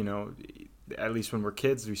at least when we're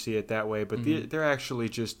kids, we see it that way. But they're actually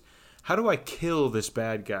just, how do I kill this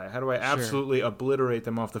bad guy? How do I absolutely obliterate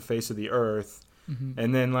them off the face of the earth?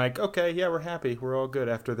 And then, like, okay, yeah, we're happy, we're all good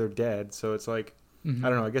after they're dead. So it's like, I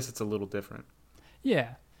don't know. I guess it's a little different.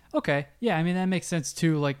 Yeah. Okay. Yeah, I mean, that makes sense,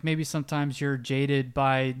 too. Like, maybe sometimes you're jaded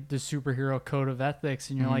by the superhero code of ethics,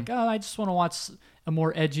 and you're like, oh, I just want to watch a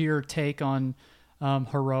more edgier take on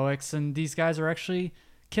heroics, and these guys are actually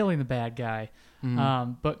killing the bad guy.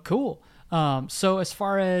 But cool. So as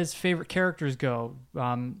far as favorite characters go,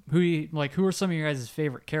 who are some of your guys'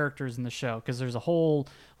 favorite characters in the show? Because there's a whole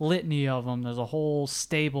litany of them. There's a whole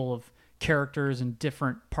stable of characters in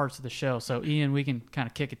different parts of the show. So, Ian, we can kind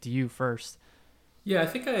of kick it to you first. Yeah, I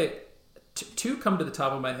think two come to the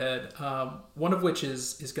top of my head. One of which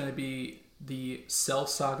is going to be the Cell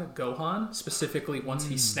Saga Gohan, specifically once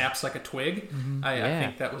he snaps like a twig. I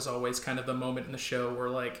think that was always kind of the moment in the show where,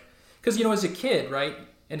 like, because, as a kid, right,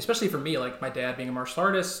 and especially for me, like my dad being a martial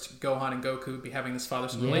artist, Gohan and Goku be having this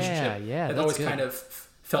father-son relationship. It always kind of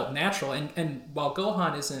felt natural. And while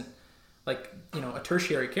Gohan isn't like, a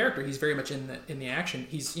tertiary character, he's very much in the action.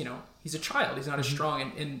 He's a child. He's not as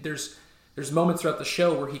strong, and there's moments throughout the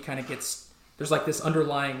show where he kind of there's like this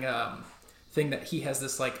underlying thing that he has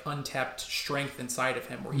this like untapped strength inside of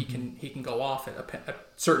him where he can go off at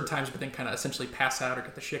certain times, but then kind of essentially pass out or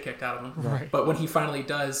get the shit kicked out of him. Right. But when he finally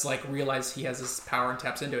does like realize he has this power and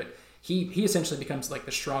taps into it, he essentially becomes like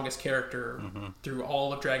the strongest character through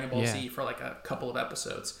all of Dragon Ball Z for like a couple of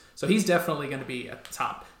episodes. So he's definitely going to be at the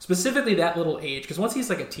top. Specifically that little age, because once he's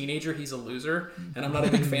like a teenager, he's a loser, and I'm not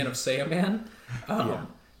a big fan of Saiyan.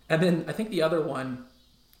 And then I think the other one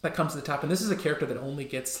that comes to the top, and this is a character that only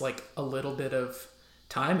gets like a little bit of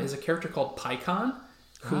time, is a character called Pycon,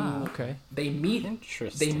 who they meet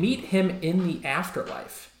him in the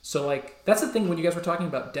afterlife. So like that's the thing when you guys were talking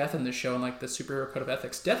about death in this show and like the superhero code of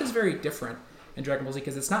ethics. Death is very different in Dragon Ball Z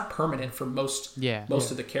because it's not permanent for most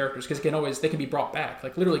of the characters, because they can be brought back.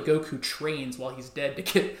 Like literally Goku trains while he's dead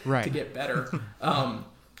to get better.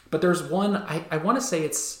 But there's one I want to say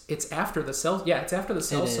it's after the Cell. Yeah, it's after the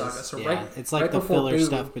Cell Saga. So it's like right the filler Boo.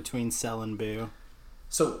 stuff between Cell and Boo.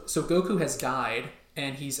 So Goku has died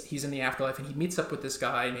and he's in the afterlife, and he meets up with this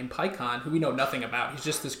guy named Pycon, who we know nothing about. He's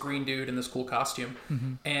just this green dude in this cool costume,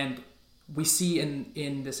 and we see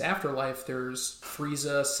in this afterlife there's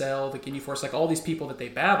Frieza, Cell, the Ginyu Force, like all these people that they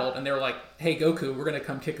battled, and they're like, "Hey Goku, we're gonna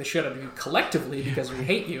come kick the shit out of you collectively because we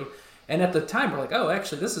hate you." And at the time we're like, "Oh,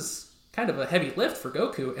 actually, this is kind of a heavy lift for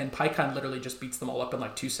Goku," and Pycon literally just beats them all up in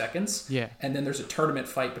like 2 seconds. Yeah. And then there's a tournament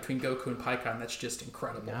fight between Goku and Pycon that's just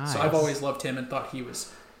incredible. Nice. So I've always loved him and thought he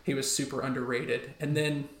was super underrated. And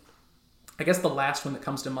then I guess the last one that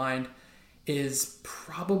comes to mind is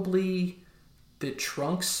probably the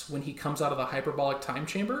Trunks when he comes out of the hyperbolic time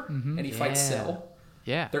chamber and he fights Cell.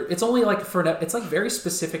 Yeah. It's only like it's like very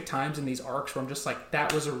specific times in these arcs where I'm just like,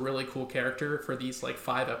 that was a really cool character for these like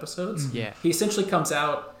 5 episodes. Yeah. He essentially comes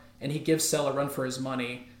out and he gives Cell a run for his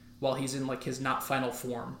money while he's in like his not final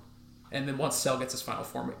form. And then once Cell gets his final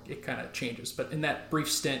form, it kind of changes. But in that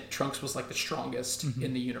brief stint, Trunks was like the strongest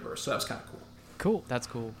in the universe. So that was kind of cool. Cool. That's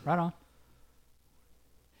cool. Right on.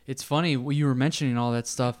 It's funny you were mentioning all that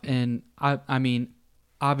stuff, and I mean,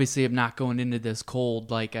 obviously I'm not going into this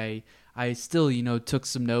cold. Like I still took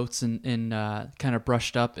some notes and kind of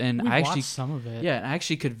brushed up, and I actually watched some of it. Yeah, I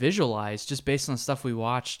actually could visualize just based on the stuff we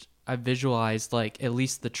watched. I visualized like at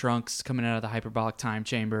least the Trunks coming out of the hyperbolic time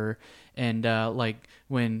chamber, and like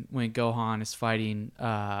when Gohan is fighting.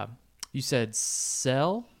 You said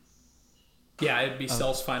Cell. Yeah, it'd be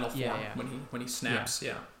Cell's final form yeah. when he snaps.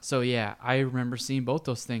 Yeah. So yeah, I remember seeing both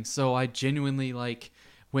those things. So I genuinely like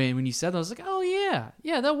when you said that, I was like, oh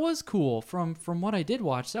yeah, that was cool. From what I did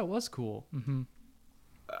watch, that was cool. Mm-hmm.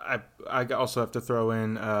 I also have to throw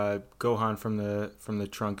in Gohan from the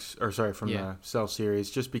Trunks, or sorry, from the Cell series,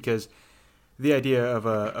 just because the idea of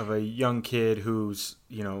a young kid who's,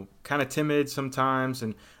 you know, kind of timid sometimes,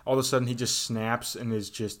 and all of a sudden he just snaps and is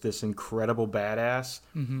just this incredible badass.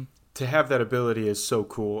 Mm-hmm. To have that ability is so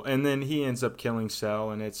cool. And then he ends up killing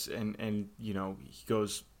Cell, and and you know, he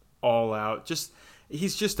goes all out.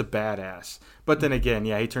 He's just a badass. But then again,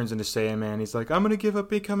 he turns into Saiyan Man. He's like, I'm gonna give up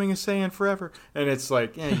becoming a Saiyan forever, and it's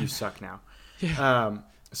like, you suck now.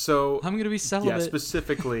 So I'm gonna be celibate. Yeah,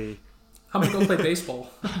 specifically. I'm gonna go play baseball.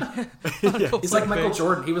 He's like Michael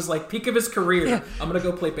Jordan. He was like peak of his career. Yeah. I'm gonna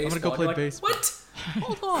go play baseball. I'm gonna go play baseball. What?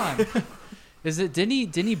 Hold on. Didn't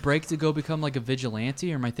he break to go become like a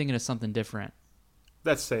vigilante, or am I thinking of something different?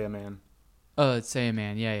 That's Saiyan Man. Oh, it's Saiyan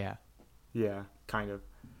Man. Yeah. Yeah, kind of.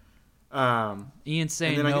 Ian's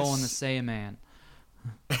saying no on the Saiyan Man.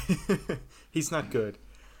 He's not good.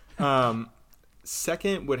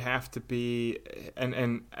 Second would have to be,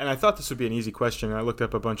 and I thought this would be an easy question. I looked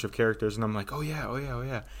up a bunch of characters, and I'm like, oh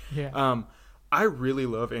yeah. I really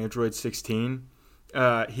love Android 16.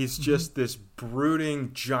 He's just this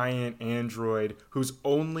brooding giant android whose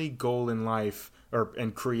only goal in life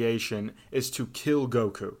and creation is to kill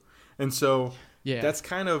Goku, and so it's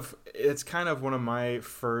kind of one of my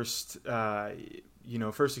first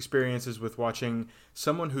experiences with watching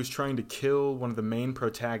someone who's trying to kill one of the main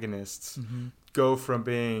protagonists go from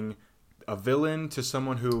being a villain to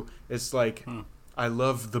someone who is like, I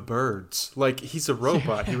love the birds. Like, he's a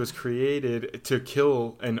robot. He was created to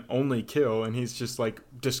kill and only kill, and he's just like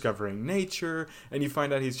discovering nature, and you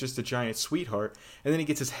find out he's just a giant sweetheart, and then he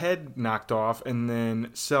gets his head knocked off, and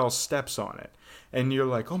then Cell steps on it, and you're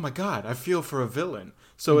like, oh my god, I feel for a villain.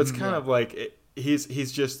 So it's kind of like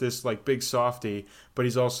he's just this like big softy, but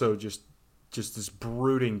he's also just this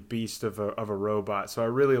brooding beast of a robot. So I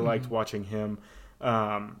really liked watching him.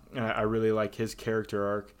 I really like his character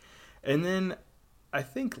arc. And then I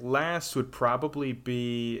think last would probably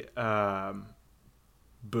be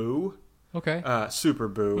Boo. Okay. Super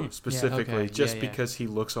Boo, specifically, because he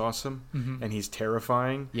looks awesome and he's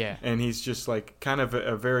terrifying. Yeah. And he's just like kind of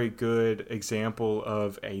a very good example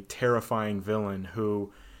of a terrifying villain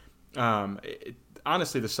who,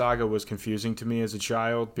 honestly, the saga was confusing to me as a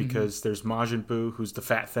child because there's Majin Buu, who's the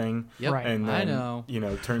fat thing. Yep. Right. And then, I know.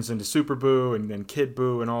 Turns into Super Boo and then Kid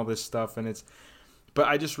Boo and all this stuff. But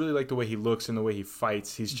I just really like the way he looks and the way he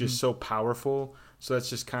fights. He's just so powerful. So that's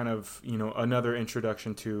just kind of, another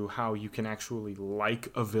introduction to how you can actually like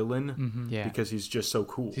a villain because he's just so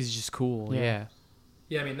cool. He's just cool. Yeah.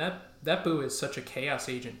 Yeah, I mean, that Boo is such a chaos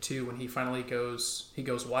agent, too, when he finally goes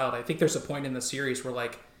wild. I think there's a point in the series where,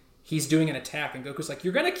 like, he's doing an attack, and Goku's like,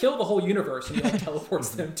 you're going to kill the whole universe, and he, like, teleports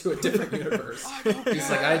them to a different universe. He's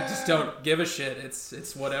like, I just don't give a shit.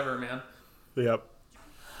 It's whatever, man. Yep.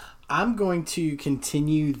 I'm going to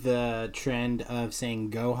continue the trend of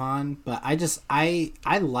saying Gohan, but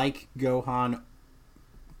I like Gohan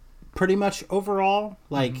pretty much overall.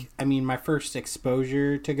 Like, I mean, my first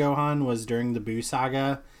exposure to Gohan was during the Buu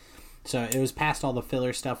saga, so it was past all the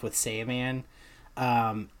filler stuff with Saiyan.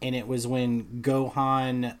 And it was when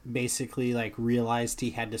Gohan basically like realized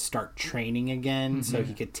he had to start training again so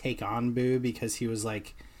he could take on Buu, because he was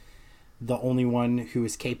like the only one who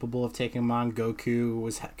was capable of taking him on. Goku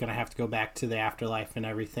was going to have to go back to the afterlife and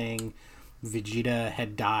everything. Vegeta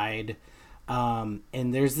had died. And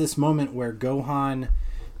there's this moment where Gohan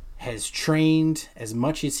has trained as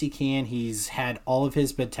much as he can. He's had all of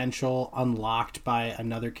his potential unlocked by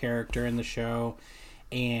another character in the show.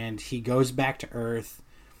 And he goes back to Earth.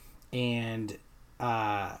 And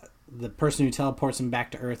the person who teleports him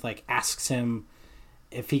back to Earth like asks him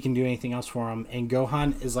if he can do anything else for him, and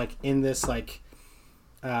Gohan is like in this like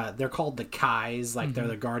they're called the Kais, like they're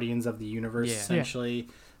the guardians of the universe essentially.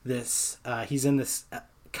 This he's in this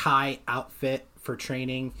Kai outfit for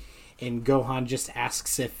training, and Gohan just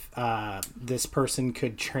asks if this person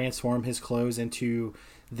could transform his clothes into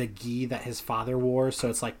the gi that his father wore. So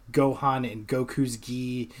it's like Gohan and Goku's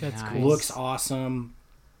gi. That's cool. Looks awesome.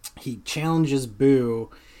 He challenges Buu,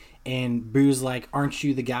 and Buu's like, aren't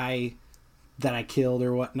you the guy that I killed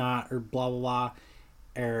or whatnot, or blah blah blah,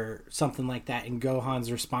 or something like that. And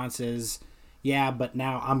Gohan's response is, yeah, but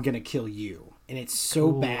now I'm gonna kill you. And it's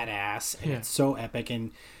so badass, and it's so epic.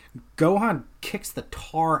 And Gohan kicks the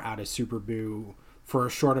tar out of Super Buu for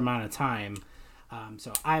a short amount of time.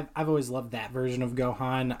 So I've always loved that version of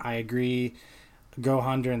Gohan. I agree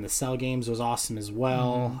Gohan during the Cell games was awesome as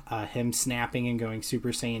well. Him snapping and going Super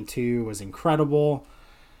Saiyan 2 was incredible.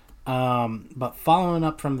 But following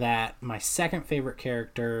up from that, my second favorite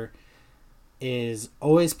character is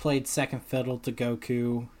always played second fiddle to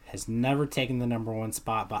Goku, has never taken the number one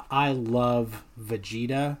spot, but I love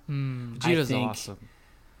Vegeta. Vegeta's awesome.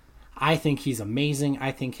 I think he's amazing.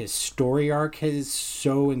 I think his story arc is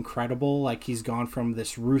so incredible. Like, he's gone from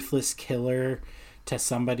this ruthless killer to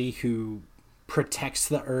somebody who protects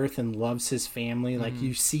the earth and loves his family. Like,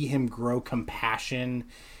 you see him grow compassion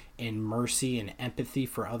and mercy and empathy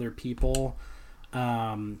for other people.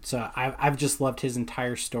 So I've just loved his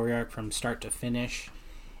entire story arc from start to finish.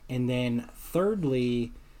 And then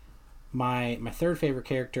thirdly, my third favorite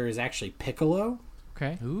character is actually Piccolo.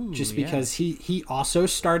 Okay. Ooh, Just because he also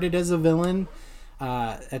started as a villain.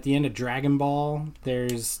 At the end of Dragon Ball,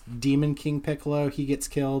 there's Demon King Piccolo. He gets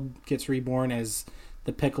killed, gets reborn as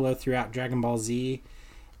the Piccolo throughout Dragon Ball Z.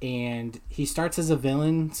 And he starts as a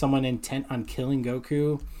villain, someone intent on killing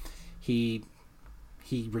Goku. He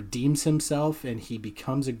redeems himself and he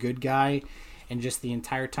becomes a good guy. And just the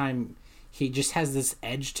entire time, he just has this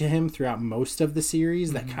edge to him throughout most of the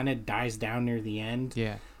series that kind of dies down near the end.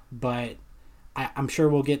 Yeah. But I'm sure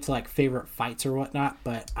we'll get to like favorite fights or whatnot,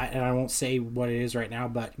 but I won't say what it is right now,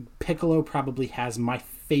 but Piccolo probably has my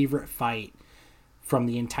favorite fight from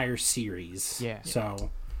the entire series. Yeah. So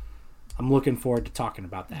I'm looking forward to talking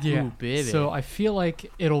about that. Yeah. Ooh, baby. So I feel like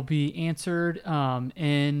it'll be answered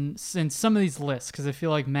in some of these lists, because I feel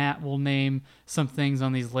like Matt will name some things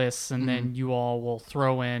on these lists, and then you all will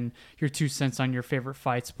throw in your 2 cents on your favorite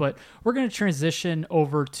fights. But we're going to transition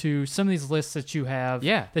over to some of these lists that you have,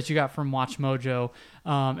 that you got from Watch Mojo,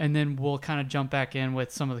 and then we'll kind of jump back in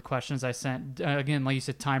with some of the questions I sent. Again, like you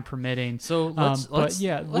said, time permitting. So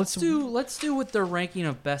let's do what their ranking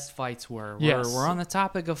of best fights were. We're on the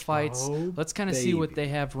topic of fights. Let's kind of see what they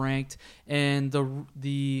have ranked, and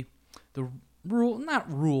the rule, not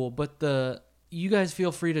rule, but you guys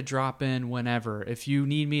feel free to drop in whenever. If you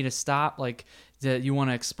need me to stop, like that you want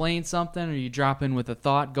to explain something, or you drop in with a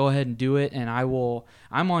thought, go ahead and do it, and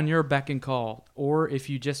I'm on your beck and call. Or if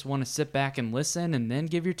you just want to sit back and listen and then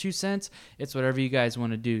give your 2 cents, it's whatever you guys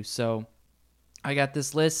want to do. So I got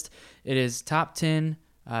this list. It is top 10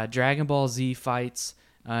 Dragon Ball Z fights.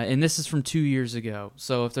 And this is from 2 years ago.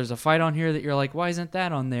 So if there's a fight on here that you're like, why isn't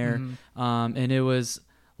that on there? And it was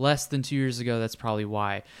less than 2 years ago, that's probably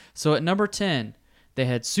why. So at number 10, they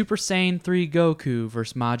had Super Saiyan 3 Goku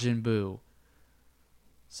versus Majin Buu.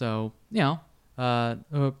 So,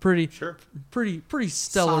 pretty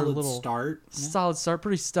stellar solid start,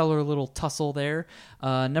 pretty stellar little tussle there.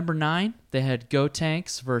 Number 9, they had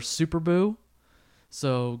Gotenks versus Super Buu.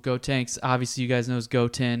 So Gotenks, obviously you guys know is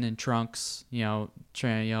Goten and Trunks, doing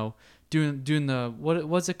the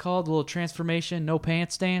what's it called? The little transformation, no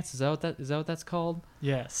pants dance. Is that what that's called?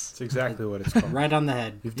 Yes. That's exactly what it's called. Right on the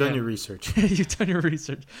head. You've done your research. You've done your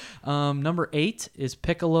research. Number 8 is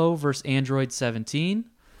Piccolo versus Android 17.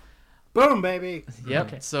 Boom, baby. Yep.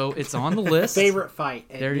 Okay. So it's on the list. Favorite fight.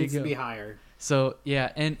 It There you needs go. to be higher. So,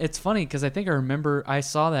 yeah, and it's funny because I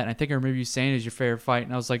saw that, and I think I remember you saying it was your favorite fight,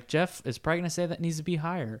 and I was like, Jeff is probably going to say that needs to be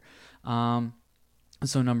higher.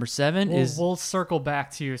 So number 7 we'll circle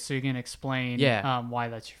back to you so you can explain why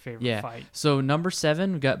that's your favorite fight. So number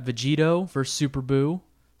 7, we got Vegito versus Super Buu.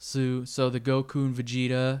 So the Goku and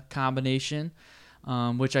Vegeta combination,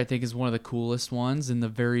 which I think is one of the coolest ones in the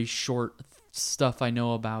very short stuff I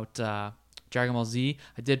know about Dragon Ball Z.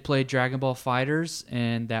 I did play Dragon Ball Fighters,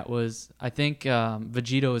 and that was, I think,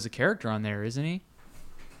 Vegito is a character on there, isn't he?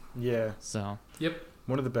 Yeah. So. Yep.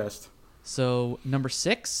 One of the best. So number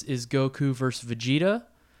 6 is Goku versus Vegeta.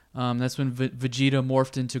 That's when Vegeta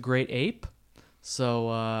morphed into Great Ape. So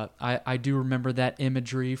I do remember that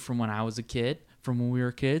imagery from when I was a kid, from when we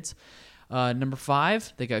were kids. Number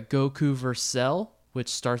 5, they got Goku versus Cell, which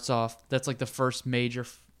starts off, that's like the first major,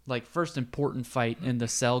 first important fight in the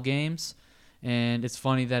Cell games. And it's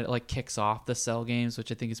funny that it kicks off the Cell games,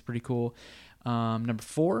 which I think is pretty cool. Number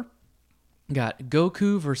 4, got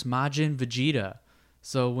Goku versus Majin Vegeta.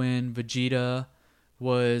 So when Vegeta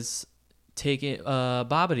was taking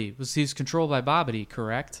Babidi, he was controlled by Babidi,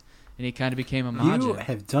 correct? And he kind of became a Majin. You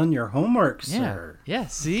have done your homework, sir. Yeah,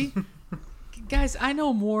 see? Guys, I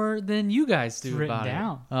know more than you guys do about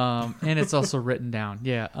it. And it's also written down.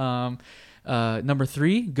 Yeah. Number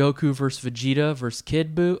 3, Goku versus Vegeta versus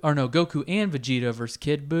Kid Buu. Or no, Goku and Vegeta versus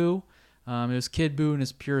Kid Buu. It was Kid Buu in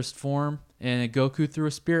his purest form, and Goku threw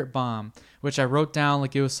a spirit bomb, which I wrote down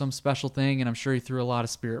like it was some special thing, and I'm sure he threw a lot of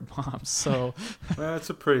spirit bombs. So, well, that's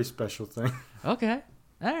a pretty special thing. Okay,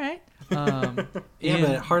 all right. But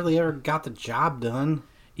it hardly ever got the job done.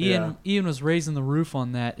 Ian was raising the roof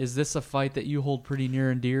on that. Is this a fight that you hold pretty near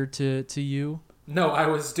and dear to you? No, I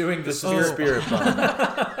was doing the spirit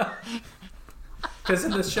bomb. Because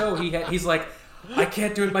in the show, he's like, I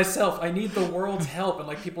can't do it myself. I need the world's help, and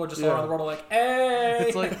like people are just all around the world like, hey,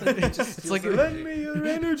 it's like lend me your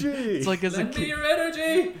energy. It's like as lend me your energy.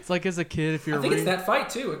 It's like as a kid, if you're. I think it's that fight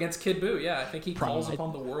too against Kid Buu. Yeah, I think he calls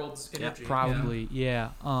upon the world's energy. Probably, yeah.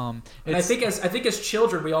 And I think as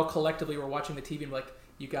children, we all collectively were watching the TV and like,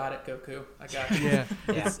 you got it, Goku. I got you. Yeah,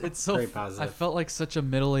 it's so very positive. I felt like such a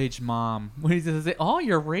middle-aged mom when he says, "Oh,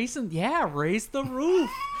 you're raising, raise the roof."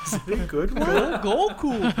 Good one.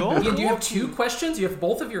 Goku, go. Ian, do you have 2 questions? You have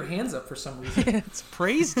both of your hands up for some reason. It's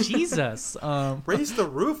praise Jesus. Raise the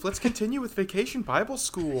roof. Let's continue with Vacation Bible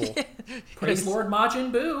School. Praise Lord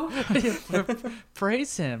Majin Buu.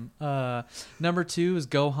 Praise him. Number 2 is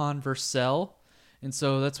Gohan versus Cell. And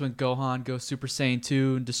so that's when Gohan goes Super Saiyan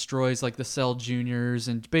 2 and destroys like the Cell Juniors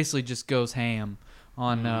and basically just goes ham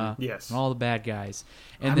on all the bad guys.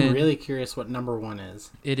 And I'm really curious what number 1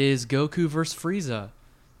 is. It is Goku versus Frieza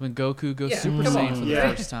when Goku goes Super Saiyan for the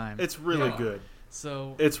first time. It's really good.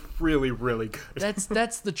 So it's really, really good.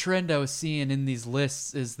 That's the trend I was seeing in these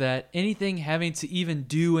lists, is that anything having to even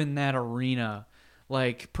do in that arena,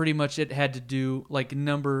 like pretty much it had to do like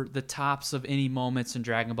number the tops of any moments in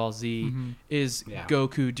Dragon Ball Z is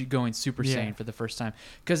Goku going Super Saiyan for the first time,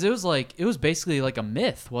 because it was basically like a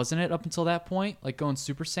myth, wasn't it, up until that point, like going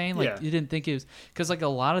Super Saiyan, like you didn't think it was, because like a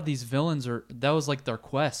lot of these villains that was like their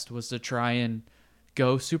quest was to try and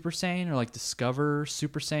go Super Saiyan or like discover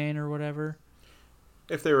Super Saiyan or whatever.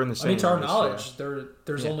 If they were in the same. I mean, to our knowledge,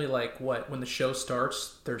 there's only like when the show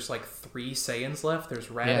starts, there's like 3 Saiyans left. There's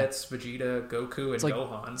Raditz, Vegeta, Goku, and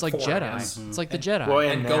Gohan. It's like Jedi. It's like the Jedi. Well,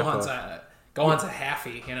 and Gohan's a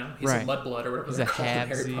halfie. You know, he's a mudblood or whatever. He's a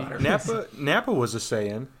halfsy. Nappa was a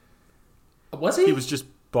Saiyan. Was he? He was just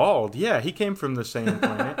bald. Yeah, he came from the Saiyan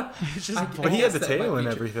planet. But he had the tail and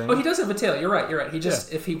everything. Oh, he does have a tail. You're right. He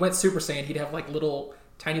just if he went Super Saiyan, he'd have like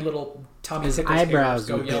tiny little Tommy his Pickles eyebrows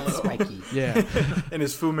hairs go yellow. Spiky. Yeah. And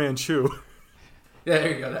his Fu Manchu. Yeah,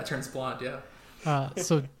 there you go. That turns blonde. Yeah.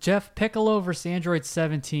 So Jeff, Piccolo versus Android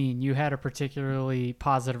 17. You had a particularly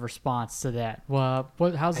positive response to that.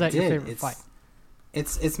 How's that your favorite fight?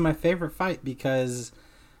 It's my favorite fight because,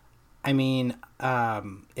 I mean,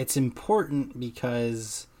 it's important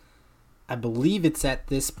because I believe it's at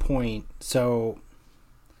this point. So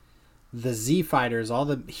the Z fighters, all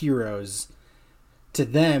the heroes, to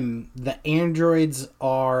them, the androids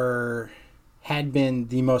had been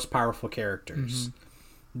the most powerful characters.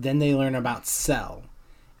 Then they learn about Cell,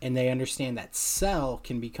 and they understand that Cell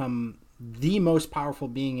can become the most powerful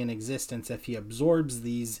being in existence if he absorbs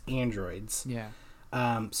these androids. Yeah.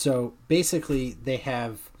 So basically, they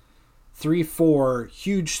have 3-4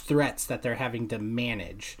 huge threats that they're having to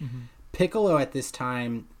manage. Piccolo at this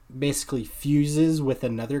time basically fuses with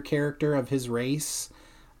another character of his race.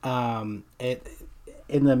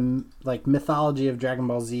 In the mythology of Dragon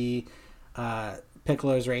Ball Z,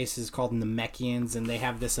 Piccolo's race is called the Namekians, and they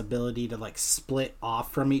have this ability to split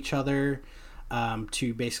off from each other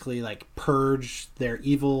to basically purge their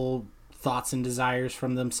evil thoughts and desires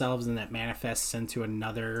from themselves, and that manifests into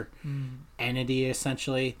another entity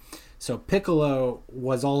essentially. So Piccolo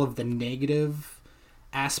was all of the negative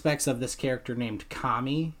aspects of this character named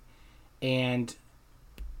Kami, and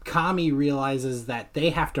Kami realizes that they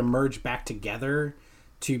have to merge back together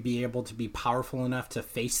to be able to be powerful enough to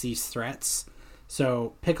face these threats.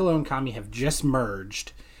 So Piccolo and Kami have just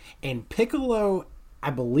merged, and Piccolo,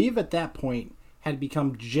 I believe at that point, had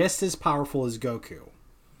become just as powerful as Goku,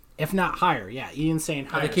 if not higher. Yeah, Ian's saying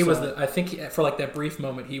higher. I think he was. I think for that brief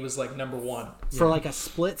moment, he was number 1. For a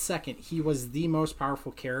split second, he was the most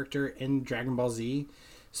powerful character in Dragon Ball Z.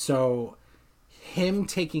 So him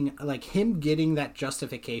getting that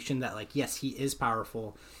justification that yes, he is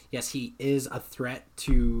powerful, yes, he is a threat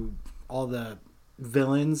to all the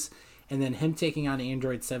villains, and then him taking on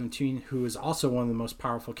Android 17, who is also one of the most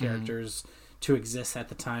powerful characters to exist at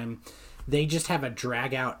the time. They just have a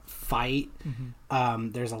drag out fight.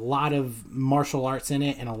 There's a lot of martial arts in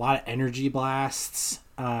it and a lot of energy blasts.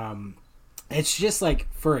 It's just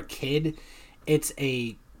for a kid, it's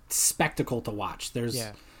a spectacle to watch. There's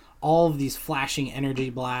all of these flashing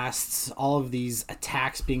energy blasts, all of these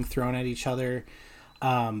attacks being thrown at each other.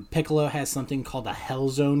 Piccolo has something called a Hell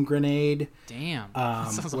Zone grenade. Damn.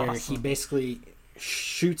 Where he basically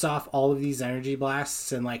shoots off all of these energy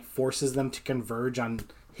blasts and forces them to converge on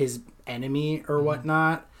his enemy or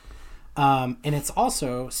whatnot. And it's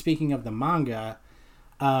also, speaking of the manga,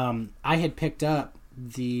 I had picked up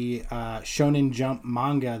the Shonen Jump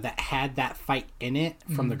manga that had that fight in it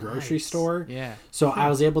from the grocery store. Yeah. So I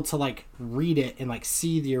was able to like read it and like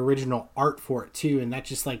see the original art for it too, and that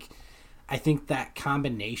just like I think that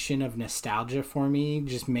combination of nostalgia for me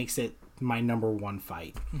just makes it my number one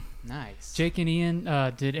fight. Nice. Jake and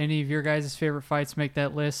Ian, did any of your guys' favorite fights make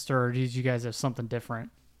that list, or did you guys have something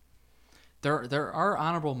different? There are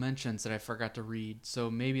honorable mentions that I forgot to read, so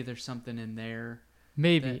maybe there's something in there.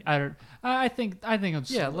 Maybe I don't. I think I'm.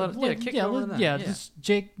 Kick it over to them. Yeah. Just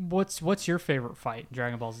Jake, what's your favorite fight in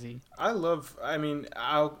Dragon Ball Z?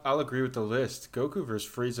 I'll agree with the list. Goku versus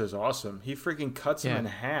Frieza is awesome. He freaking cuts him in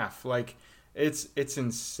half. Like it's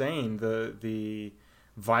insane the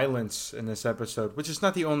violence in this episode, which is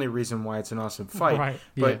not the only reason why it's an awesome fight. Right.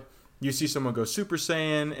 But you see someone go Super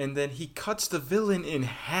Saiyan, and then he cuts the villain in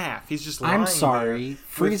half. He's just lying I'm sorry,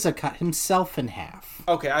 there Frieza cut himself in half.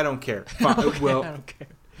 Okay, I don't care. Fine. Well, I don't care.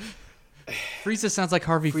 Frieza sounds like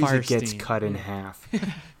Harvey Frieza Firestein. gets cut in half.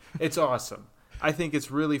 It's awesome. I think it's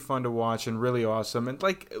really fun to watch and really awesome. And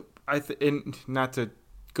like, and not to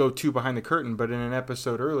go too behind the curtain, but in an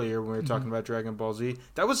episode earlier when we were talking about Dragon Ball Z,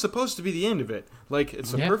 that was supposed to be the end of it. Like,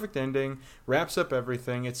 it's a perfect ending, wraps up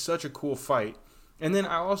everything. It's such a cool fight. And then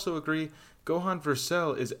I also agree, Gohan vs.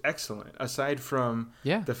 Cell is excellent, aside from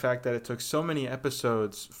the fact that it took so many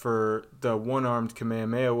episodes for the one-armed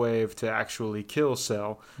Kamehameha wave to actually kill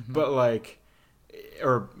Cell, but like,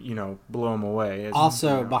 or, blow him away.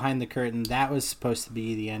 Also, behind the curtain, that was supposed to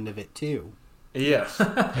be the end of it too. Yes,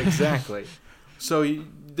 exactly. So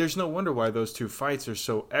there's no wonder why those two fights are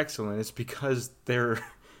so excellent. It's because their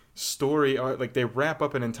story, like they wrap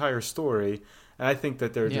up an entire story. And I think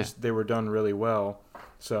that they were done really well.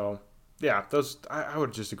 So, yeah, those I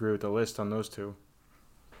would just agree with the list on those two.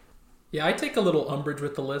 Yeah, I take a little umbrage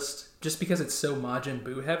with the list just because it's so Majin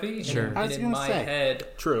Buu heavy. Sure. And in my head,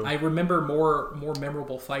 True. I remember more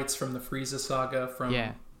memorable fights from the Frieza saga, from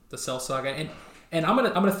the Cell saga, and I'm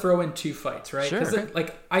gonna throw in two fights, right? Sure.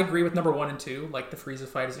 Like I agree with number 1 and 2. Like the Frieza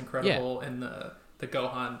fight is incredible, and the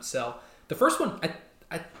Gohan Cell. The first one,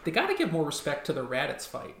 they got to give more respect to the Raditz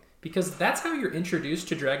fight. Because that's how you're introduced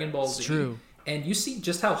to Dragon Ball Z. True. And you see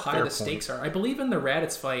just how high the stakes are. I believe in the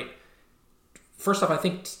Raditz fight, first off, I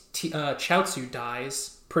think Chaozu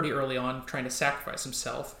dies pretty early on trying to sacrifice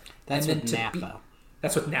himself. That's and with Nappa.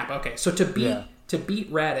 That's with Nappa. Okay, so to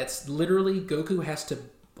beat Raditz, literally Goku has to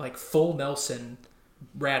like full Nelson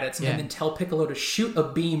Raditz and then tell Piccolo to shoot a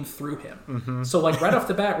beam through him. So like right off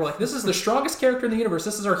the bat, we're like, this is the strongest character in the universe.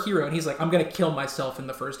 This is our hero, and he's like, I'm gonna kill myself in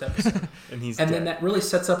the first episode. and then that really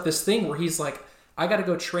sets up this thing where he's like, I got to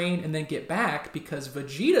go train and then get back because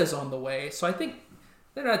Vegeta's on the way. So I think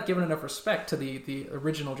they're not giving enough respect to the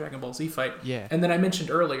original Dragon Ball Z fight. Yeah. And then I mentioned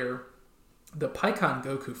earlier, the Pikkon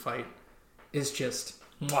Goku fight is just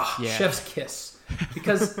chef's kiss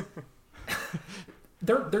because.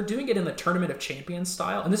 They're doing it in the Tournament of Champions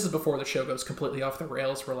style, and this is before the show goes completely off the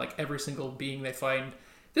rails, where like every single being they find,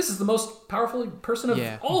 this is the most powerful person of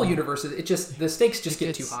all universes. It just the stakes just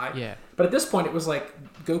get too high. Yeah. But at this point, it was like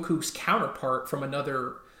Goku's counterpart from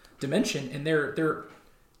another dimension, and they're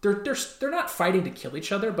not fighting to kill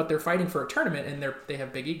each other, but they're fighting for a tournament, and they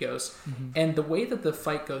have big egos. And the way that the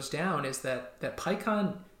fight goes down is that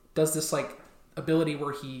Pikkon does this like ability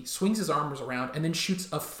where he swings his arms around and then shoots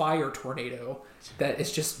a fire tornado that is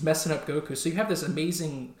just messing up Goku. So you have this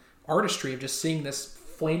amazing artistry of just seeing this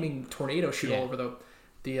flaming tornado shoot all over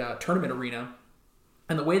the tournament arena.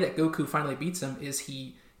 And the way that Goku finally beats him is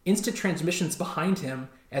he instant transmissions behind him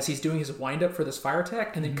as he's doing his wind-up for this fire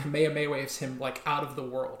attack, and then Kamehameha waves him like out of the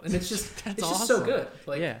world. And it's just it's awesome. Just so good.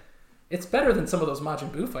 Like it's better than some of those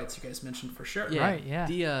Majin Buu fights you guys mentioned for sure. Yeah. Right,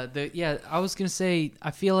 yeah. I was gonna say,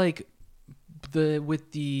 I feel like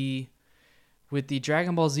with the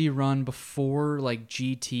Dragon Ball Z run before like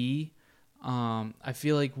GT, I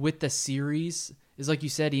feel like with the series is like you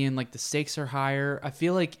said, Ian, like the stakes are higher. I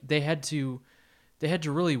feel like they had to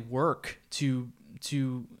really work to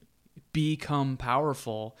become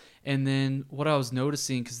powerful. And then what I was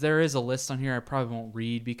noticing, because there is a list on here I probably won't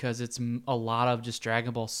read because it's a lot of just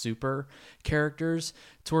Dragon Ball Super characters,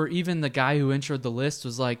 to where even the guy who introed the list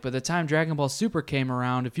was like, by the time Dragon Ball Super came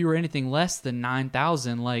around, if you were anything less than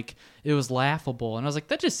 9,000, like it was laughable. And I was like,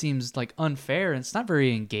 that just seems like unfair, and it's not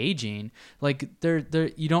very engaging. Like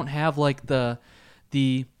you don't have like the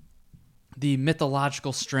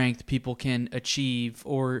mythological strength people can achieve,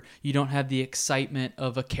 or you don't have the excitement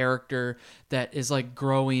of a character that is like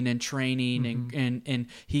growing and training and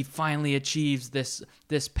he finally achieves this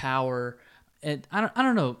power. And I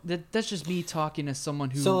don't know, that's just me talking as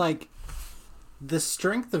someone who, so like the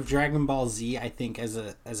strength of Dragon Ball Z, I think as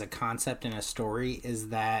a concept and a story, is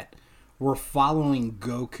that we're following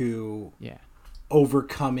Goku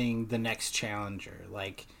overcoming the next challenger.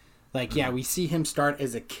 Like we see him start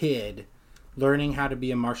as a kid learning how to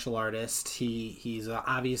be a martial artist. He's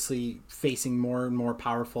obviously facing more and more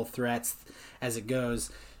powerful threats as it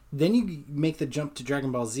goes. Then you make the jump to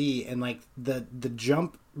Dragon Ball Z, and like the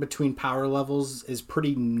jump between power levels is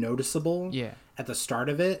pretty noticeable at the start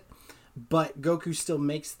of it. But Goku still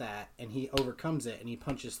makes that, and he overcomes it, and he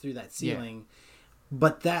punches through that ceiling.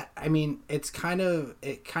 But that, I mean, it kind of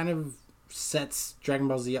sets Dragon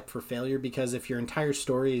Ball Z up for failure, because if your entire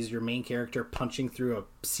story is your main character punching through a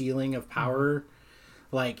ceiling of power,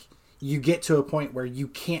 like, you get to a point where you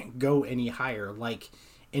can't go any higher. Like,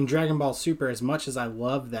 in Dragon Ball Super, as much as I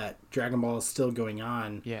love that Dragon Ball is still going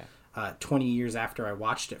on 20 years after I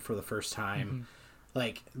watched it for the first time,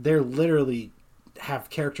 like, they're literally have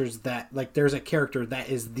characters that, like, there's a character that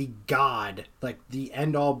is the god, like the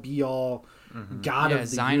end all be all god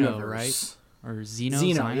of the Xeno, universe, right? Or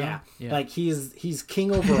Xeno, yeah. Like he's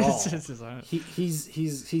king over all.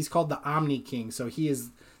 He's called the Omni King, so he is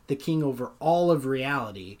the king over all of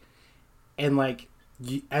reality. And like,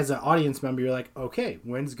 as an audience member, you're like, okay,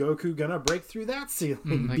 when's Goku gonna break through that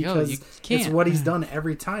ceiling? Because it's what he's done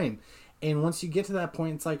every time. And once you get to that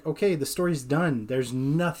point, it's like, okay, the story's done. There's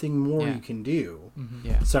nothing more you can do.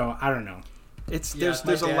 So I don't know.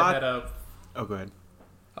 There's a lot. Oh, go ahead.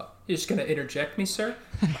 You're just going to interject me, sir?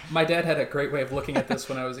 My dad had a great way of looking at this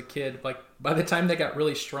when I was a kid. Like, by the time they got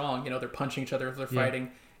really strong, they're punching each other if they're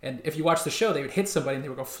fighting. And if you watch the show, they would hit somebody and they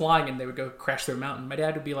would go flying and they would go crash through a mountain. My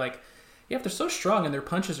dad would be like, yeah, if they're so strong and their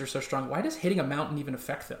punches are so strong, why does hitting a mountain even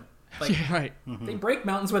affect them? Like, they break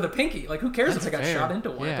mountains with a pinky. Like, who cares if they got shot into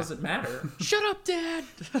one? It doesn't matter. Shut up, Dad!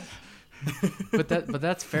 but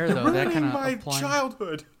that's fair, though. Ruining that kind of my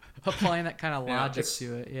childhood. Applying that kind of logic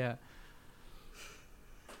to it,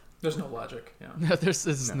 There's no logic.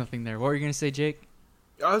 There's nothing there. What were you going to say, Jake?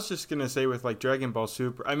 I was just going to say with, like, Dragon Ball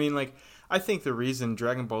Super, I mean, like, I think the reason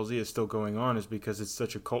Dragon Ball Z is still going on is because it's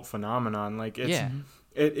such a cult phenomenon. Like, it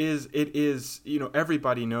is,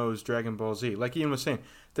 everybody knows Dragon Ball Z. Like Ian was saying,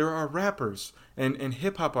 there are rappers and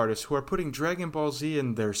hip-hop artists who are putting Dragon Ball Z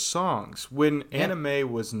in their songs when anime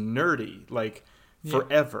was nerdy, like,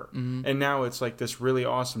 forever. And now it's, like, this really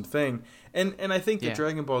awesome thing. And I think that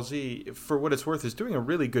Dragon Ball Z, for what it's worth, is doing a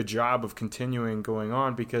really good job of continuing going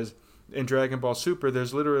on, because in Dragon Ball Super,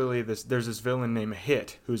 there's literally this villain named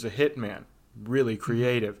Hit, who's a hitman, really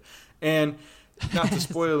creative. And not to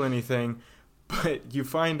spoil anything, but you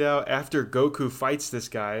find out after Goku fights this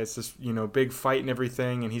guy, it's this, big fight and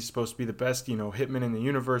everything, and he's supposed to be the best, hitman in the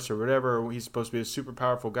universe or whatever, or he's supposed to be a super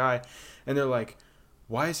powerful guy. And they're like,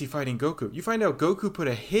 why is he fighting Goku? You find out Goku put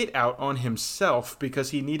a hit out on himself because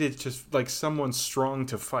he needed just, like, someone strong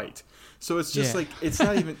to fight. So it's just like, it's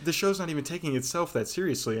not even, the show's not even taking itself that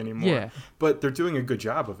seriously anymore. But they're doing a good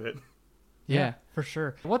job of it. Yeah, for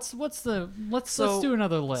sure. Let's do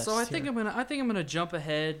another list. So I think I'm gonna jump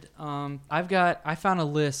ahead. I found a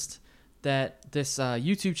list that this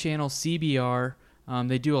YouTube channel CBR,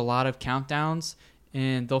 they do a lot of countdowns,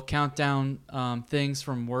 and they'll count down things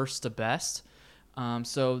from worst to best.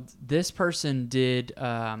 So this person did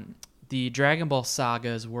the Dragon Ball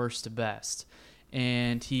Sagas worst to best,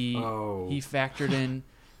 and he factored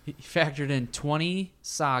in 20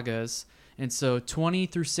 sagas. And so 20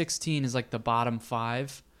 through 16 is like the bottom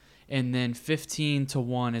 5, and then 15 to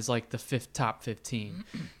 1 is like the top 15.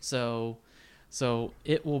 So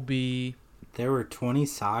it will be. There were 20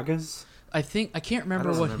 sagas? I can't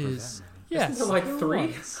remember what his. Isn't there like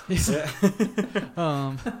 3?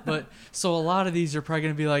 But so a lot of these are probably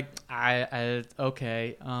going to be like,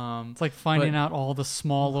 okay. It's like finding out all the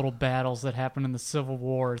small little battles that happened in the Civil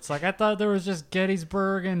War. It's like, I thought there was just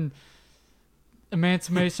Gettysburg and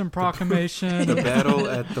Emancipation Proclamation. The battle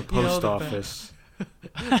at the post office.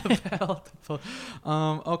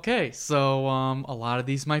 Okay, so a lot of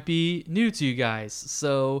these might be new to you guys.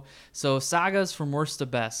 So sagas from worst to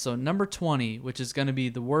best. So number 20, which is going to be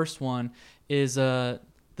the worst one, is the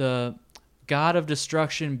God of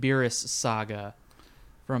Destruction Beerus saga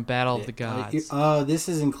from Battle of the Gods. This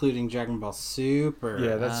is including Dragon Ball Super.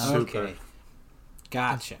 Yeah, that's Super. Okay.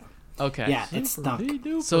 Gotcha. Okay. Yeah, it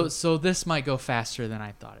stunk. So this might go faster than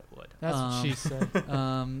I thought it would. That's what she said.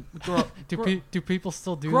 Do people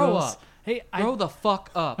still do grow those? up. Hey, grow the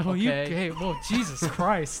fuck up. Okay. Well, Jesus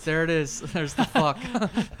Christ. There it is. There's the fuck.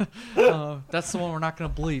 That's the one we're not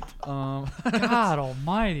gonna bleep. God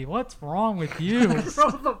Almighty, what's wrong with you?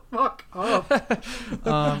 Grow the fuck up.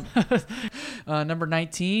 Number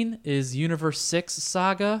 19 is Universe 6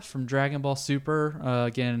 Saga from Dragon Ball Super.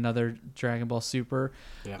 Again, another Dragon Ball Super.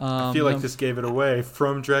 Yeah. I feel like this gave it away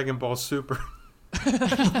from Dragon Ball Super.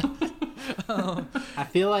 I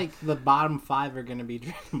feel like the bottom 5 are going to be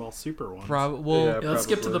Dragon Ball Super ones. Let's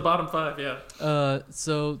skip to the bottom 5. Yeah.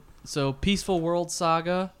 So Peaceful World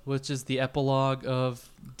Saga, which is the epilogue of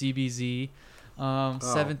DBZ.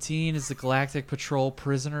 17 is the Galactic Patrol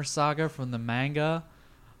Prisoner Saga from the manga.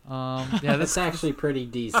 That's actually pretty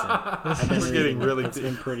decent. We're getting really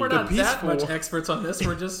We're not that much experts on this.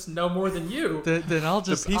 We're just no more than you. Then I'll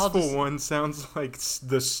just the peaceful one sounds like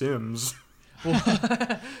The Sims.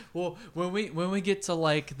 Well, when we get to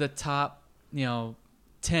like the top,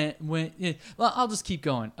 10, I'll just keep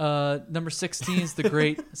going. Number 16 is the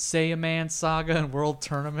Great Saiyaman Saga and World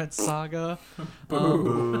Tournament Saga.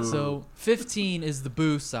 So 15 is the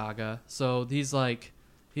Boo Saga. So he's like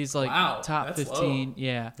wow, top 15.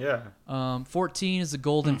 Low. Yeah. 14 is the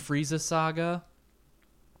Golden Frieza Saga.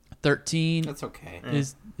 13. That's okay.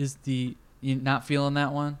 Is the you not feeling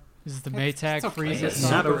that one? This is the Maytag Frieza It's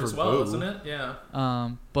Saga. not over as well, isn't it? Yeah.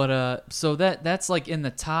 So that's like in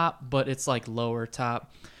the top, but it's like lower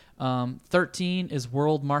top. 13 is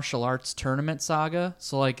World Martial Arts Tournament Saga.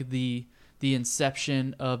 So like the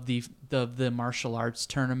inception of the martial arts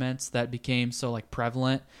tournaments that became so like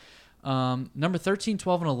prevalent. Number 13,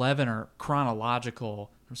 12, and 11 are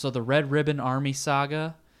chronological. So the Red Ribbon Army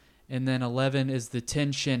Saga, and then 11 is the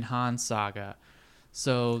Ten Shin Han Saga.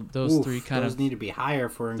 So those three those need to be higher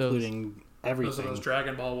for including everything. Those are those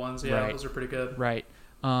Dragon Ball ones. Yeah, Right. Those are pretty good. Right.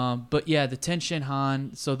 But yeah, the Ten Shin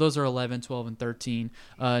Han, so those are 11, 12, and 13.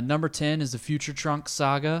 Number 10 is the Future Trunks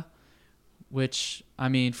Saga, which, I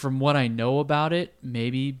mean, from what I know about it,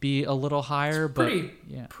 maybe be a little higher,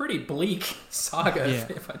 pretty bleak saga, Yeah.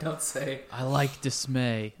 if I don't say. I like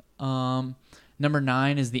Dismay. Number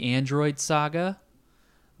 9 is the Android Saga.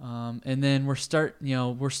 And then we're starting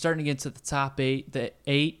to get to the top 8. The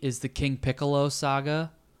 8 is the King Piccolo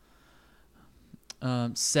Saga.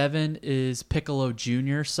 7 is Piccolo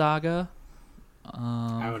Jr. Saga.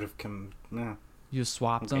 I would have You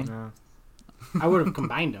swapped them? I would have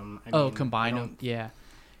combined them. Combined them. Yeah.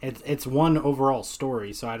 It's one overall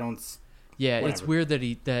story, so I don't. Yeah, whatever. It's weird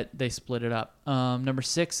that they split it up. Number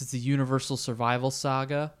 6 is the Universal Survival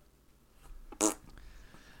Saga.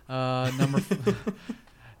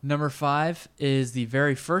 Number 5 is the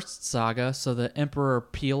very first saga, so the Emperor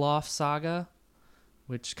Pilaf Saga,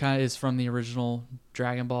 which kind of is from the original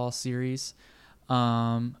Dragon Ball series.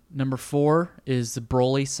 Number 4 is the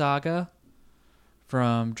Broly Saga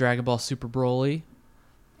from Dragon Ball Super Broly.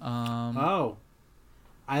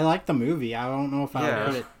 I like the movie. I don't know if I would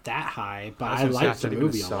put it that high, but I like the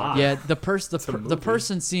movie a lot. Yeah, the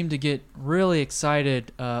person seemed to get really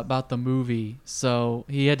excited about the movie, so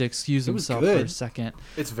he had to excuse himself for a second.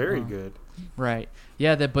 It's very good. Right.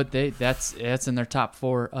 Yeah, that's in their top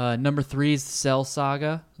 4. Number 3 is the Cell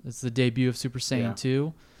Saga. It's the debut of Super Saiyan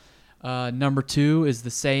 2. Number 2 is the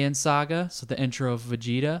Saiyan Saga, so the intro of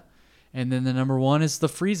Vegeta. And then the number 1 is the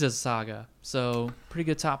Frieza Saga. So pretty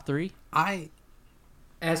good top 3.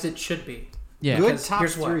 As it should be. Yeah. Good top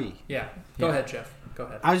 3. Yeah. Go ahead, Jeff. Go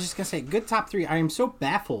ahead. I was just going to say, good top 3. I am so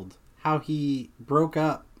baffled how he broke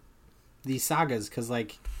up these sagas, because,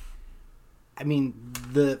 like, I mean,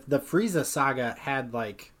 the Frieza Saga had,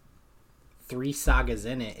 like, 3 sagas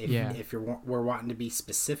in it, if we're wanting to be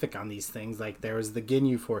specific on these things. Like, there was the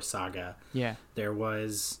Ginyu Force Saga. Yeah. There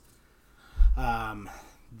was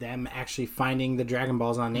them actually finding the Dragon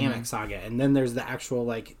Balls on Namek Saga. And then there's the actual,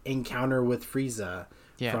 like, encounter with Frieza.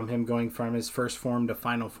 Yeah. From him going from his first form to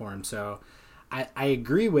final form. So I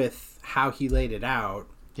agree with how he laid it out.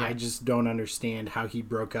 Yeah. I just don't understand how he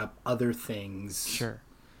broke up other things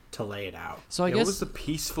to lay it out. So I guess what was the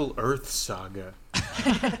Peaceful Earth Saga?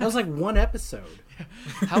 That was like one episode.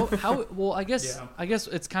 Well, I guess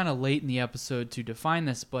it's kind of late in the episode to define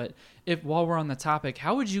this, but while we're on the topic,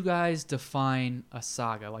 how would you guys define a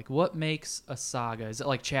saga? Like, what makes a saga? Is it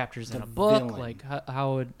like chapters in a book? Villain. Like,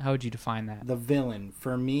 how would you define that? The villain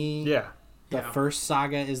for me. The first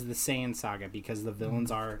saga is the Saiyan Saga, because the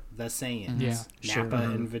villains are the Saiyans, Nappa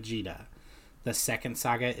and Vegeta. The second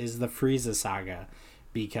saga is the Frieza Saga,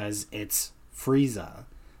 because it's Frieza.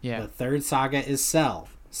 Yeah. The third saga is Cell.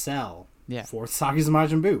 Yeah. Fourth saga is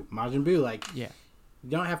Majin Buu. Like, you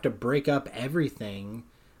don't have to break up everything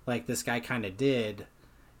like this guy kind of did.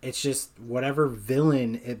 It's just whatever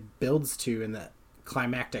villain it builds to in the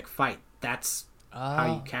climactic fight. That's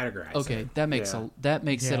how you categorize it. Okay, that makes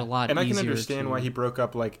it a lot easier. And I can understand why he broke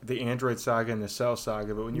up, like, the Android Saga and the Cell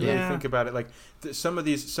Saga, but when you really think about it, like, some of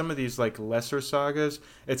these like lesser sagas,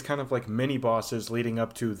 it's kind of like mini bosses leading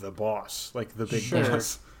up to the boss, like the big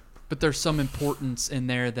boss. But there's some importance in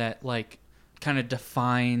there that, like, kind of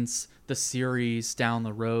defines the series down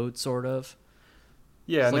the road, sort of.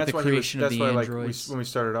 Yeah, it's and like that's the creation of the androids. Like, when we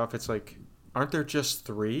started off, it's like aren't there just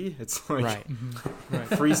 3? It's like Right. Right.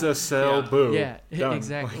 Frieza, Cell, Boo. Yeah, Done.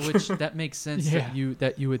 exactly. Like, Which that makes sense that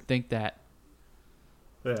you would think that.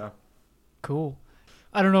 yeah. Cool.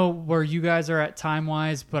 I don't know where you guys are at time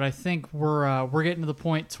wise, but I think we're getting to the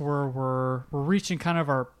point to where we're reaching kind of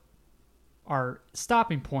our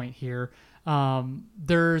stopping point here.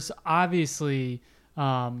 There's obviously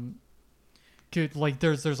good, like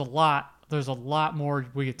there's a lot more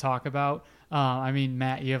we could talk about. I mean,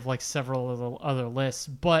 Matt, you have like several other lists,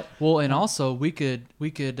 but And also we could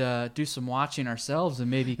do some watching ourselves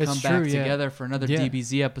and maybe come back together for another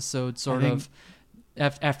DBZ episode, sort of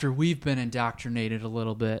after we've been indoctrinated a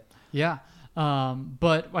little bit. Yeah.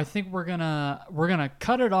 But I think we're gonna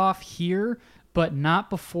cut it off here, but not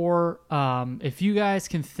before. If you guys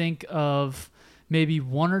can think of maybe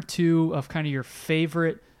one or two of kind of your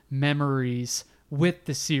favorite memories with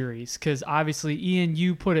the series, because obviously, Ian,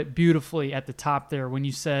 you put it beautifully at the top there when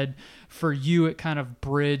you said for you it kind of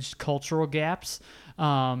bridged cultural gaps.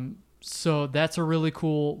 So that's a really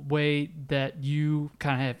cool way that you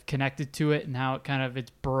kind of have connected to it and how it kind of it's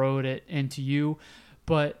burrowed it into you.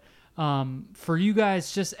 But for you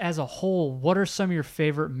guys, just as a whole, what are some of your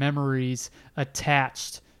favorite memories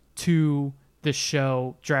attached to the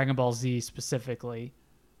show Dragon Ball Z specifically?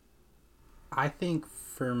 I think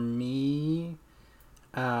for me,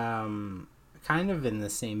 kind of in the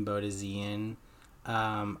same boat as Ian.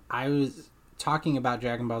 I was talking about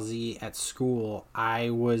Dragon Ball Z at school. I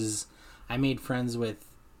made friends with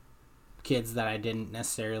kids that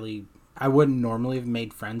I wouldn't normally have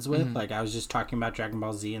made friends with. Mm-hmm. Like, I was just talking about Dragon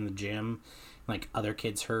Ball Z in the gym. Like, other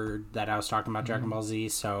kids heard that I was talking about Dragon Ball Z,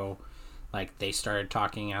 so like they started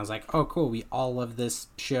talking. I was like, oh cool, we all love this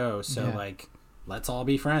show, so like let's all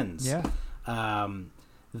be friends.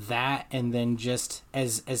 That, and then just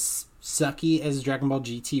as sucky as Dragon Ball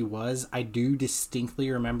GT was, I do distinctly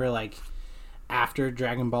remember, like, after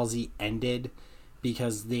Dragon Ball Z ended,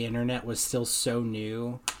 because the internet was still so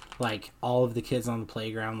new, like, all of the kids on the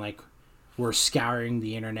playground, like, were scouring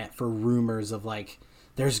the internet for rumors of, like,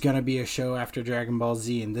 there's gonna be a show after Dragon Ball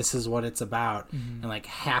Z and this is what it's about. And like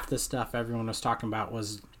half the stuff everyone was talking about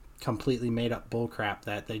was completely made up bullcrap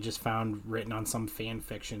that they just found written on some fan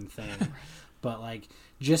fiction thing. But like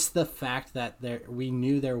just the fact that we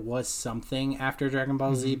knew there was something after Dragon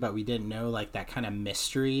Ball Z, but we didn't know, like, that kind of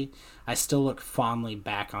mystery. I still look fondly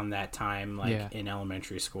back on that time, like in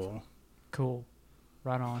elementary school. Cool.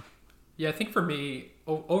 Right on. Yeah, I think for me,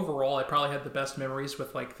 overall, I probably had the best memories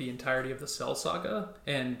with, like, the entirety of the Cell saga,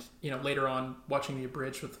 and, you know, later on watching the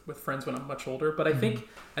abridged with friends when I'm much older. But I think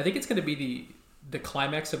it's going to be the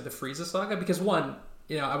climax of the Frieza saga, because one,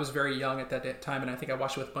 you know, I was very young at that time, and I think I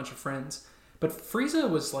watched it with a bunch of friends. But Frieza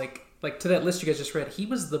was like to that list you guys just read, he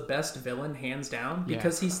was the best villain hands down,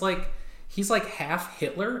 because he's like half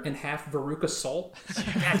Hitler and half Veruca Salt.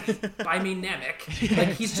 Buy me Namek. Like,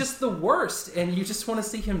 he's just the worst, and you just want to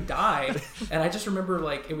see him die. And I just remember,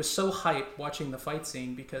 like, it was so hype watching the fight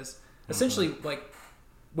scene, because essentially, like,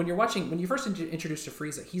 when you first introduced to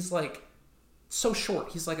Frieza, he's like so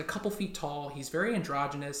short. He's like a couple feet tall. He's very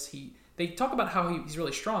androgynous. They talk about how he's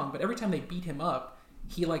really strong, but every time they beat him up,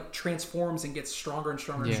 he like transforms and gets stronger and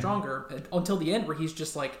stronger and stronger until the end, where he's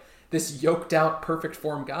just like this yoked out, perfect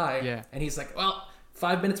form guy. Yeah. And he's like, well,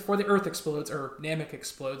 5 minutes before the Earth explodes, or Namek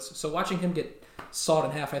explodes. So watching him get sawed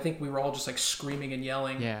in half, I think we were all just like screaming and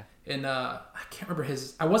yelling. Yeah. And I can't remember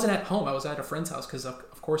I wasn't at home. I was at a friend's house, because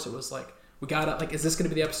of course it was like, we gotta, like, is this going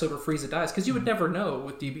to be the episode where Frieza dies? Because you would never know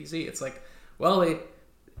with DBZ. It's like, well,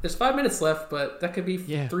 there's 5 minutes left, but that could be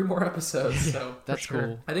 3 more episodes. Yeah, so that's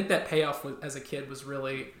cool. I think that payoff as a kid was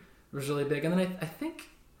really big. And then I think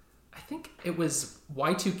it was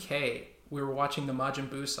Y2K. We were watching the Majin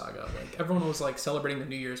Buu saga. Like, everyone was like celebrating the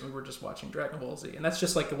New Year's, and we were just watching Dragon Ball Z. And that's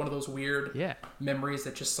just like one of those weird memories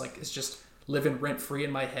that just like is just living rent free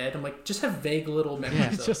in my head. I'm like, just have vague little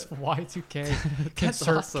memories. It's just Y2K.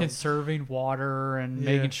 Awesome. Conserving water and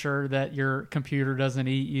making sure that your computer doesn't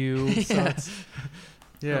eat you. So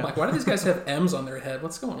I'm like, why do these guys have M's on their head?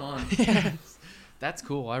 What's going on? That's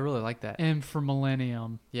cool. I really like that. M for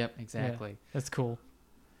Millennium. Yep, exactly. Yeah, that's cool.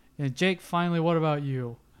 And Jake, finally, what about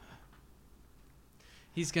you?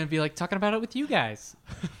 He's going to be like talking about it with you guys.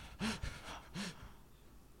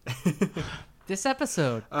 This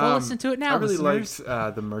episode. Go listen to it now, I really listeners.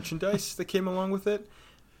 liked the merchandise that came along with it.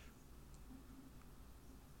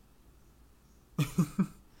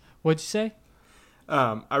 What'd you say?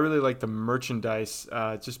 I really like the merchandise.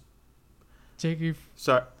 Just Jake,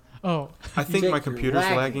 sorry. Oh, I think Jake, my computer's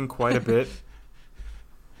lagging quite a bit.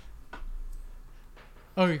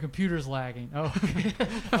 Oh, your computer's lagging. Oh, okay.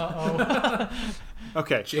 Uh-oh.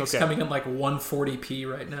 Okay. Jake's coming in like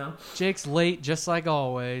 140p right now. Jake's late, just like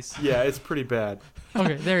always. Yeah, it's pretty bad.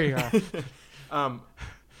 Okay, there you are.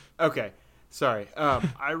 Okay, sorry.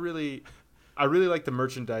 I really like the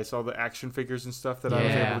merchandise, all the action figures and stuff that I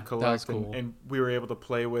was able to collect, that was cool. and we were able to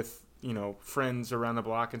play with, friends around the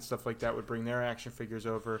block and stuff like that would bring their action figures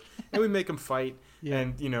over, and we'd make them fight,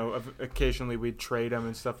 and occasionally we'd trade them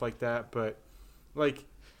and stuff like that. But like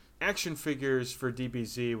action figures for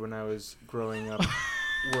DBZ when I was growing up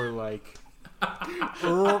were like.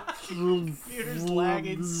 Computer's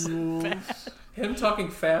lagging so fast. Him talking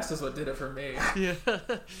fast is what did it for me. Yeah.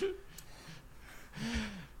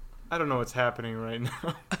 I don't know what's happening right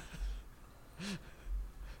now.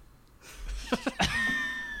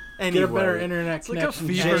 Anyway, Get a better internet connection.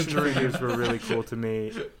 action figures were really cool to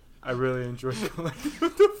me. I really enjoyed collecting.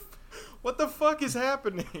 What the fuck is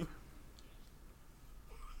happening?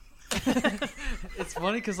 It's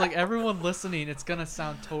funny because like everyone listening, it's gonna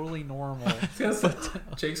sound totally normal.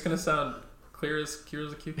 Jake's gonna sound clear as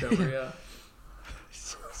a cucumber. Yeah.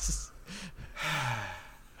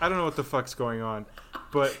 I don't know what the fuck's going on,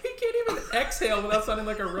 but He can't even exhale without sounding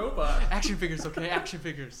like a robot. Action figures, okay? Action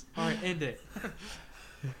figures. All right, end it.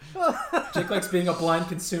 Jake likes being a blind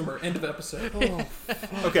consumer. End of episode.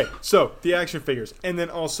 okay. So the action figures, and then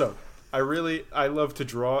also, I love to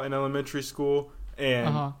draw in elementary school,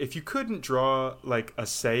 and if you couldn't draw like a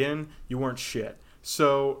Saiyan, you weren't shit.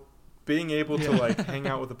 So being able to like hang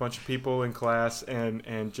out with a bunch of people in class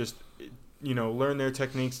and just learn their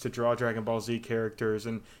techniques to draw Dragon Ball Z characters,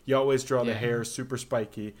 and you always draw the hair super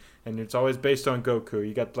spiky, and it's always based on Goku.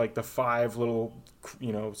 You got like the 5 little,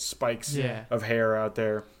 spikes of hair out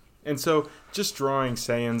there, and so just drawing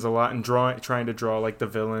Saiyans a lot and trying to draw like the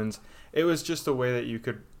villains. It was just a way that you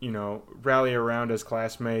could, rally around as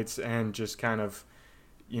classmates and just kind of,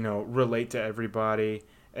 relate to everybody,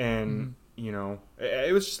 and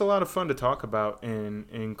it was just a lot of fun to talk about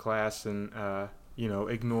in class and.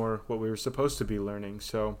 Ignore what we were supposed to be learning.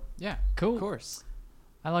 So yeah, cool. Of course.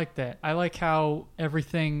 I like that. I like how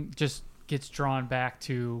everything just gets drawn back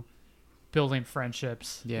to building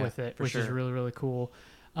friendships with it, which is really, really cool.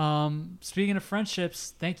 Speaking of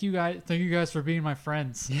friendships, thank you guys for being my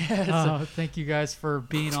friends. Thank you guys for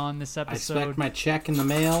being on this episode. I expect my check in the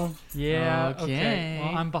mail. Yeah. Okay.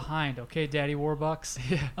 Well, I'm behind. Okay, Daddy Warbucks.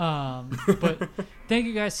 But thank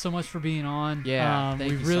you guys so much for being on. Yeah.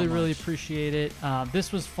 We really, really appreciate it.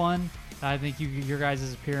 This was fun. I think your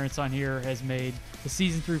guys' appearance on here has made the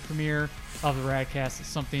season 3 premiere of the Radkast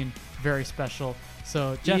something very special.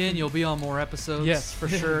 So, Jeff, Ian, you'll be on more episodes. Yes, for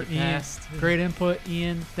sure. Ian, great input.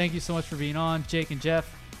 Ian, thank you so much for being on. Jake and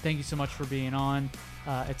Jeff, thank you so much for being on.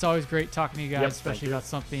 It's always great talking to you guys, especially about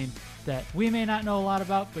something that we may not know a lot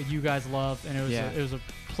about, but you guys love. And it was a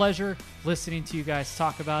pleasure listening to you guys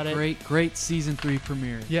talk about it. Great season 3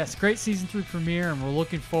 premiere. Yes, great season 3 premiere, and we're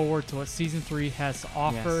looking forward to what season 3 has to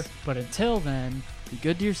offer. Yes. But until then, be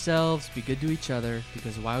good to yourselves, be good to each other,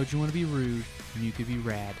 because why would you want to be rude when you could be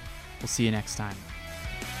rad? We'll see you next time.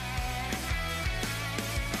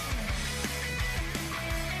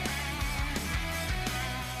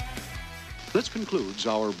 This concludes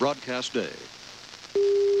our broadcast day.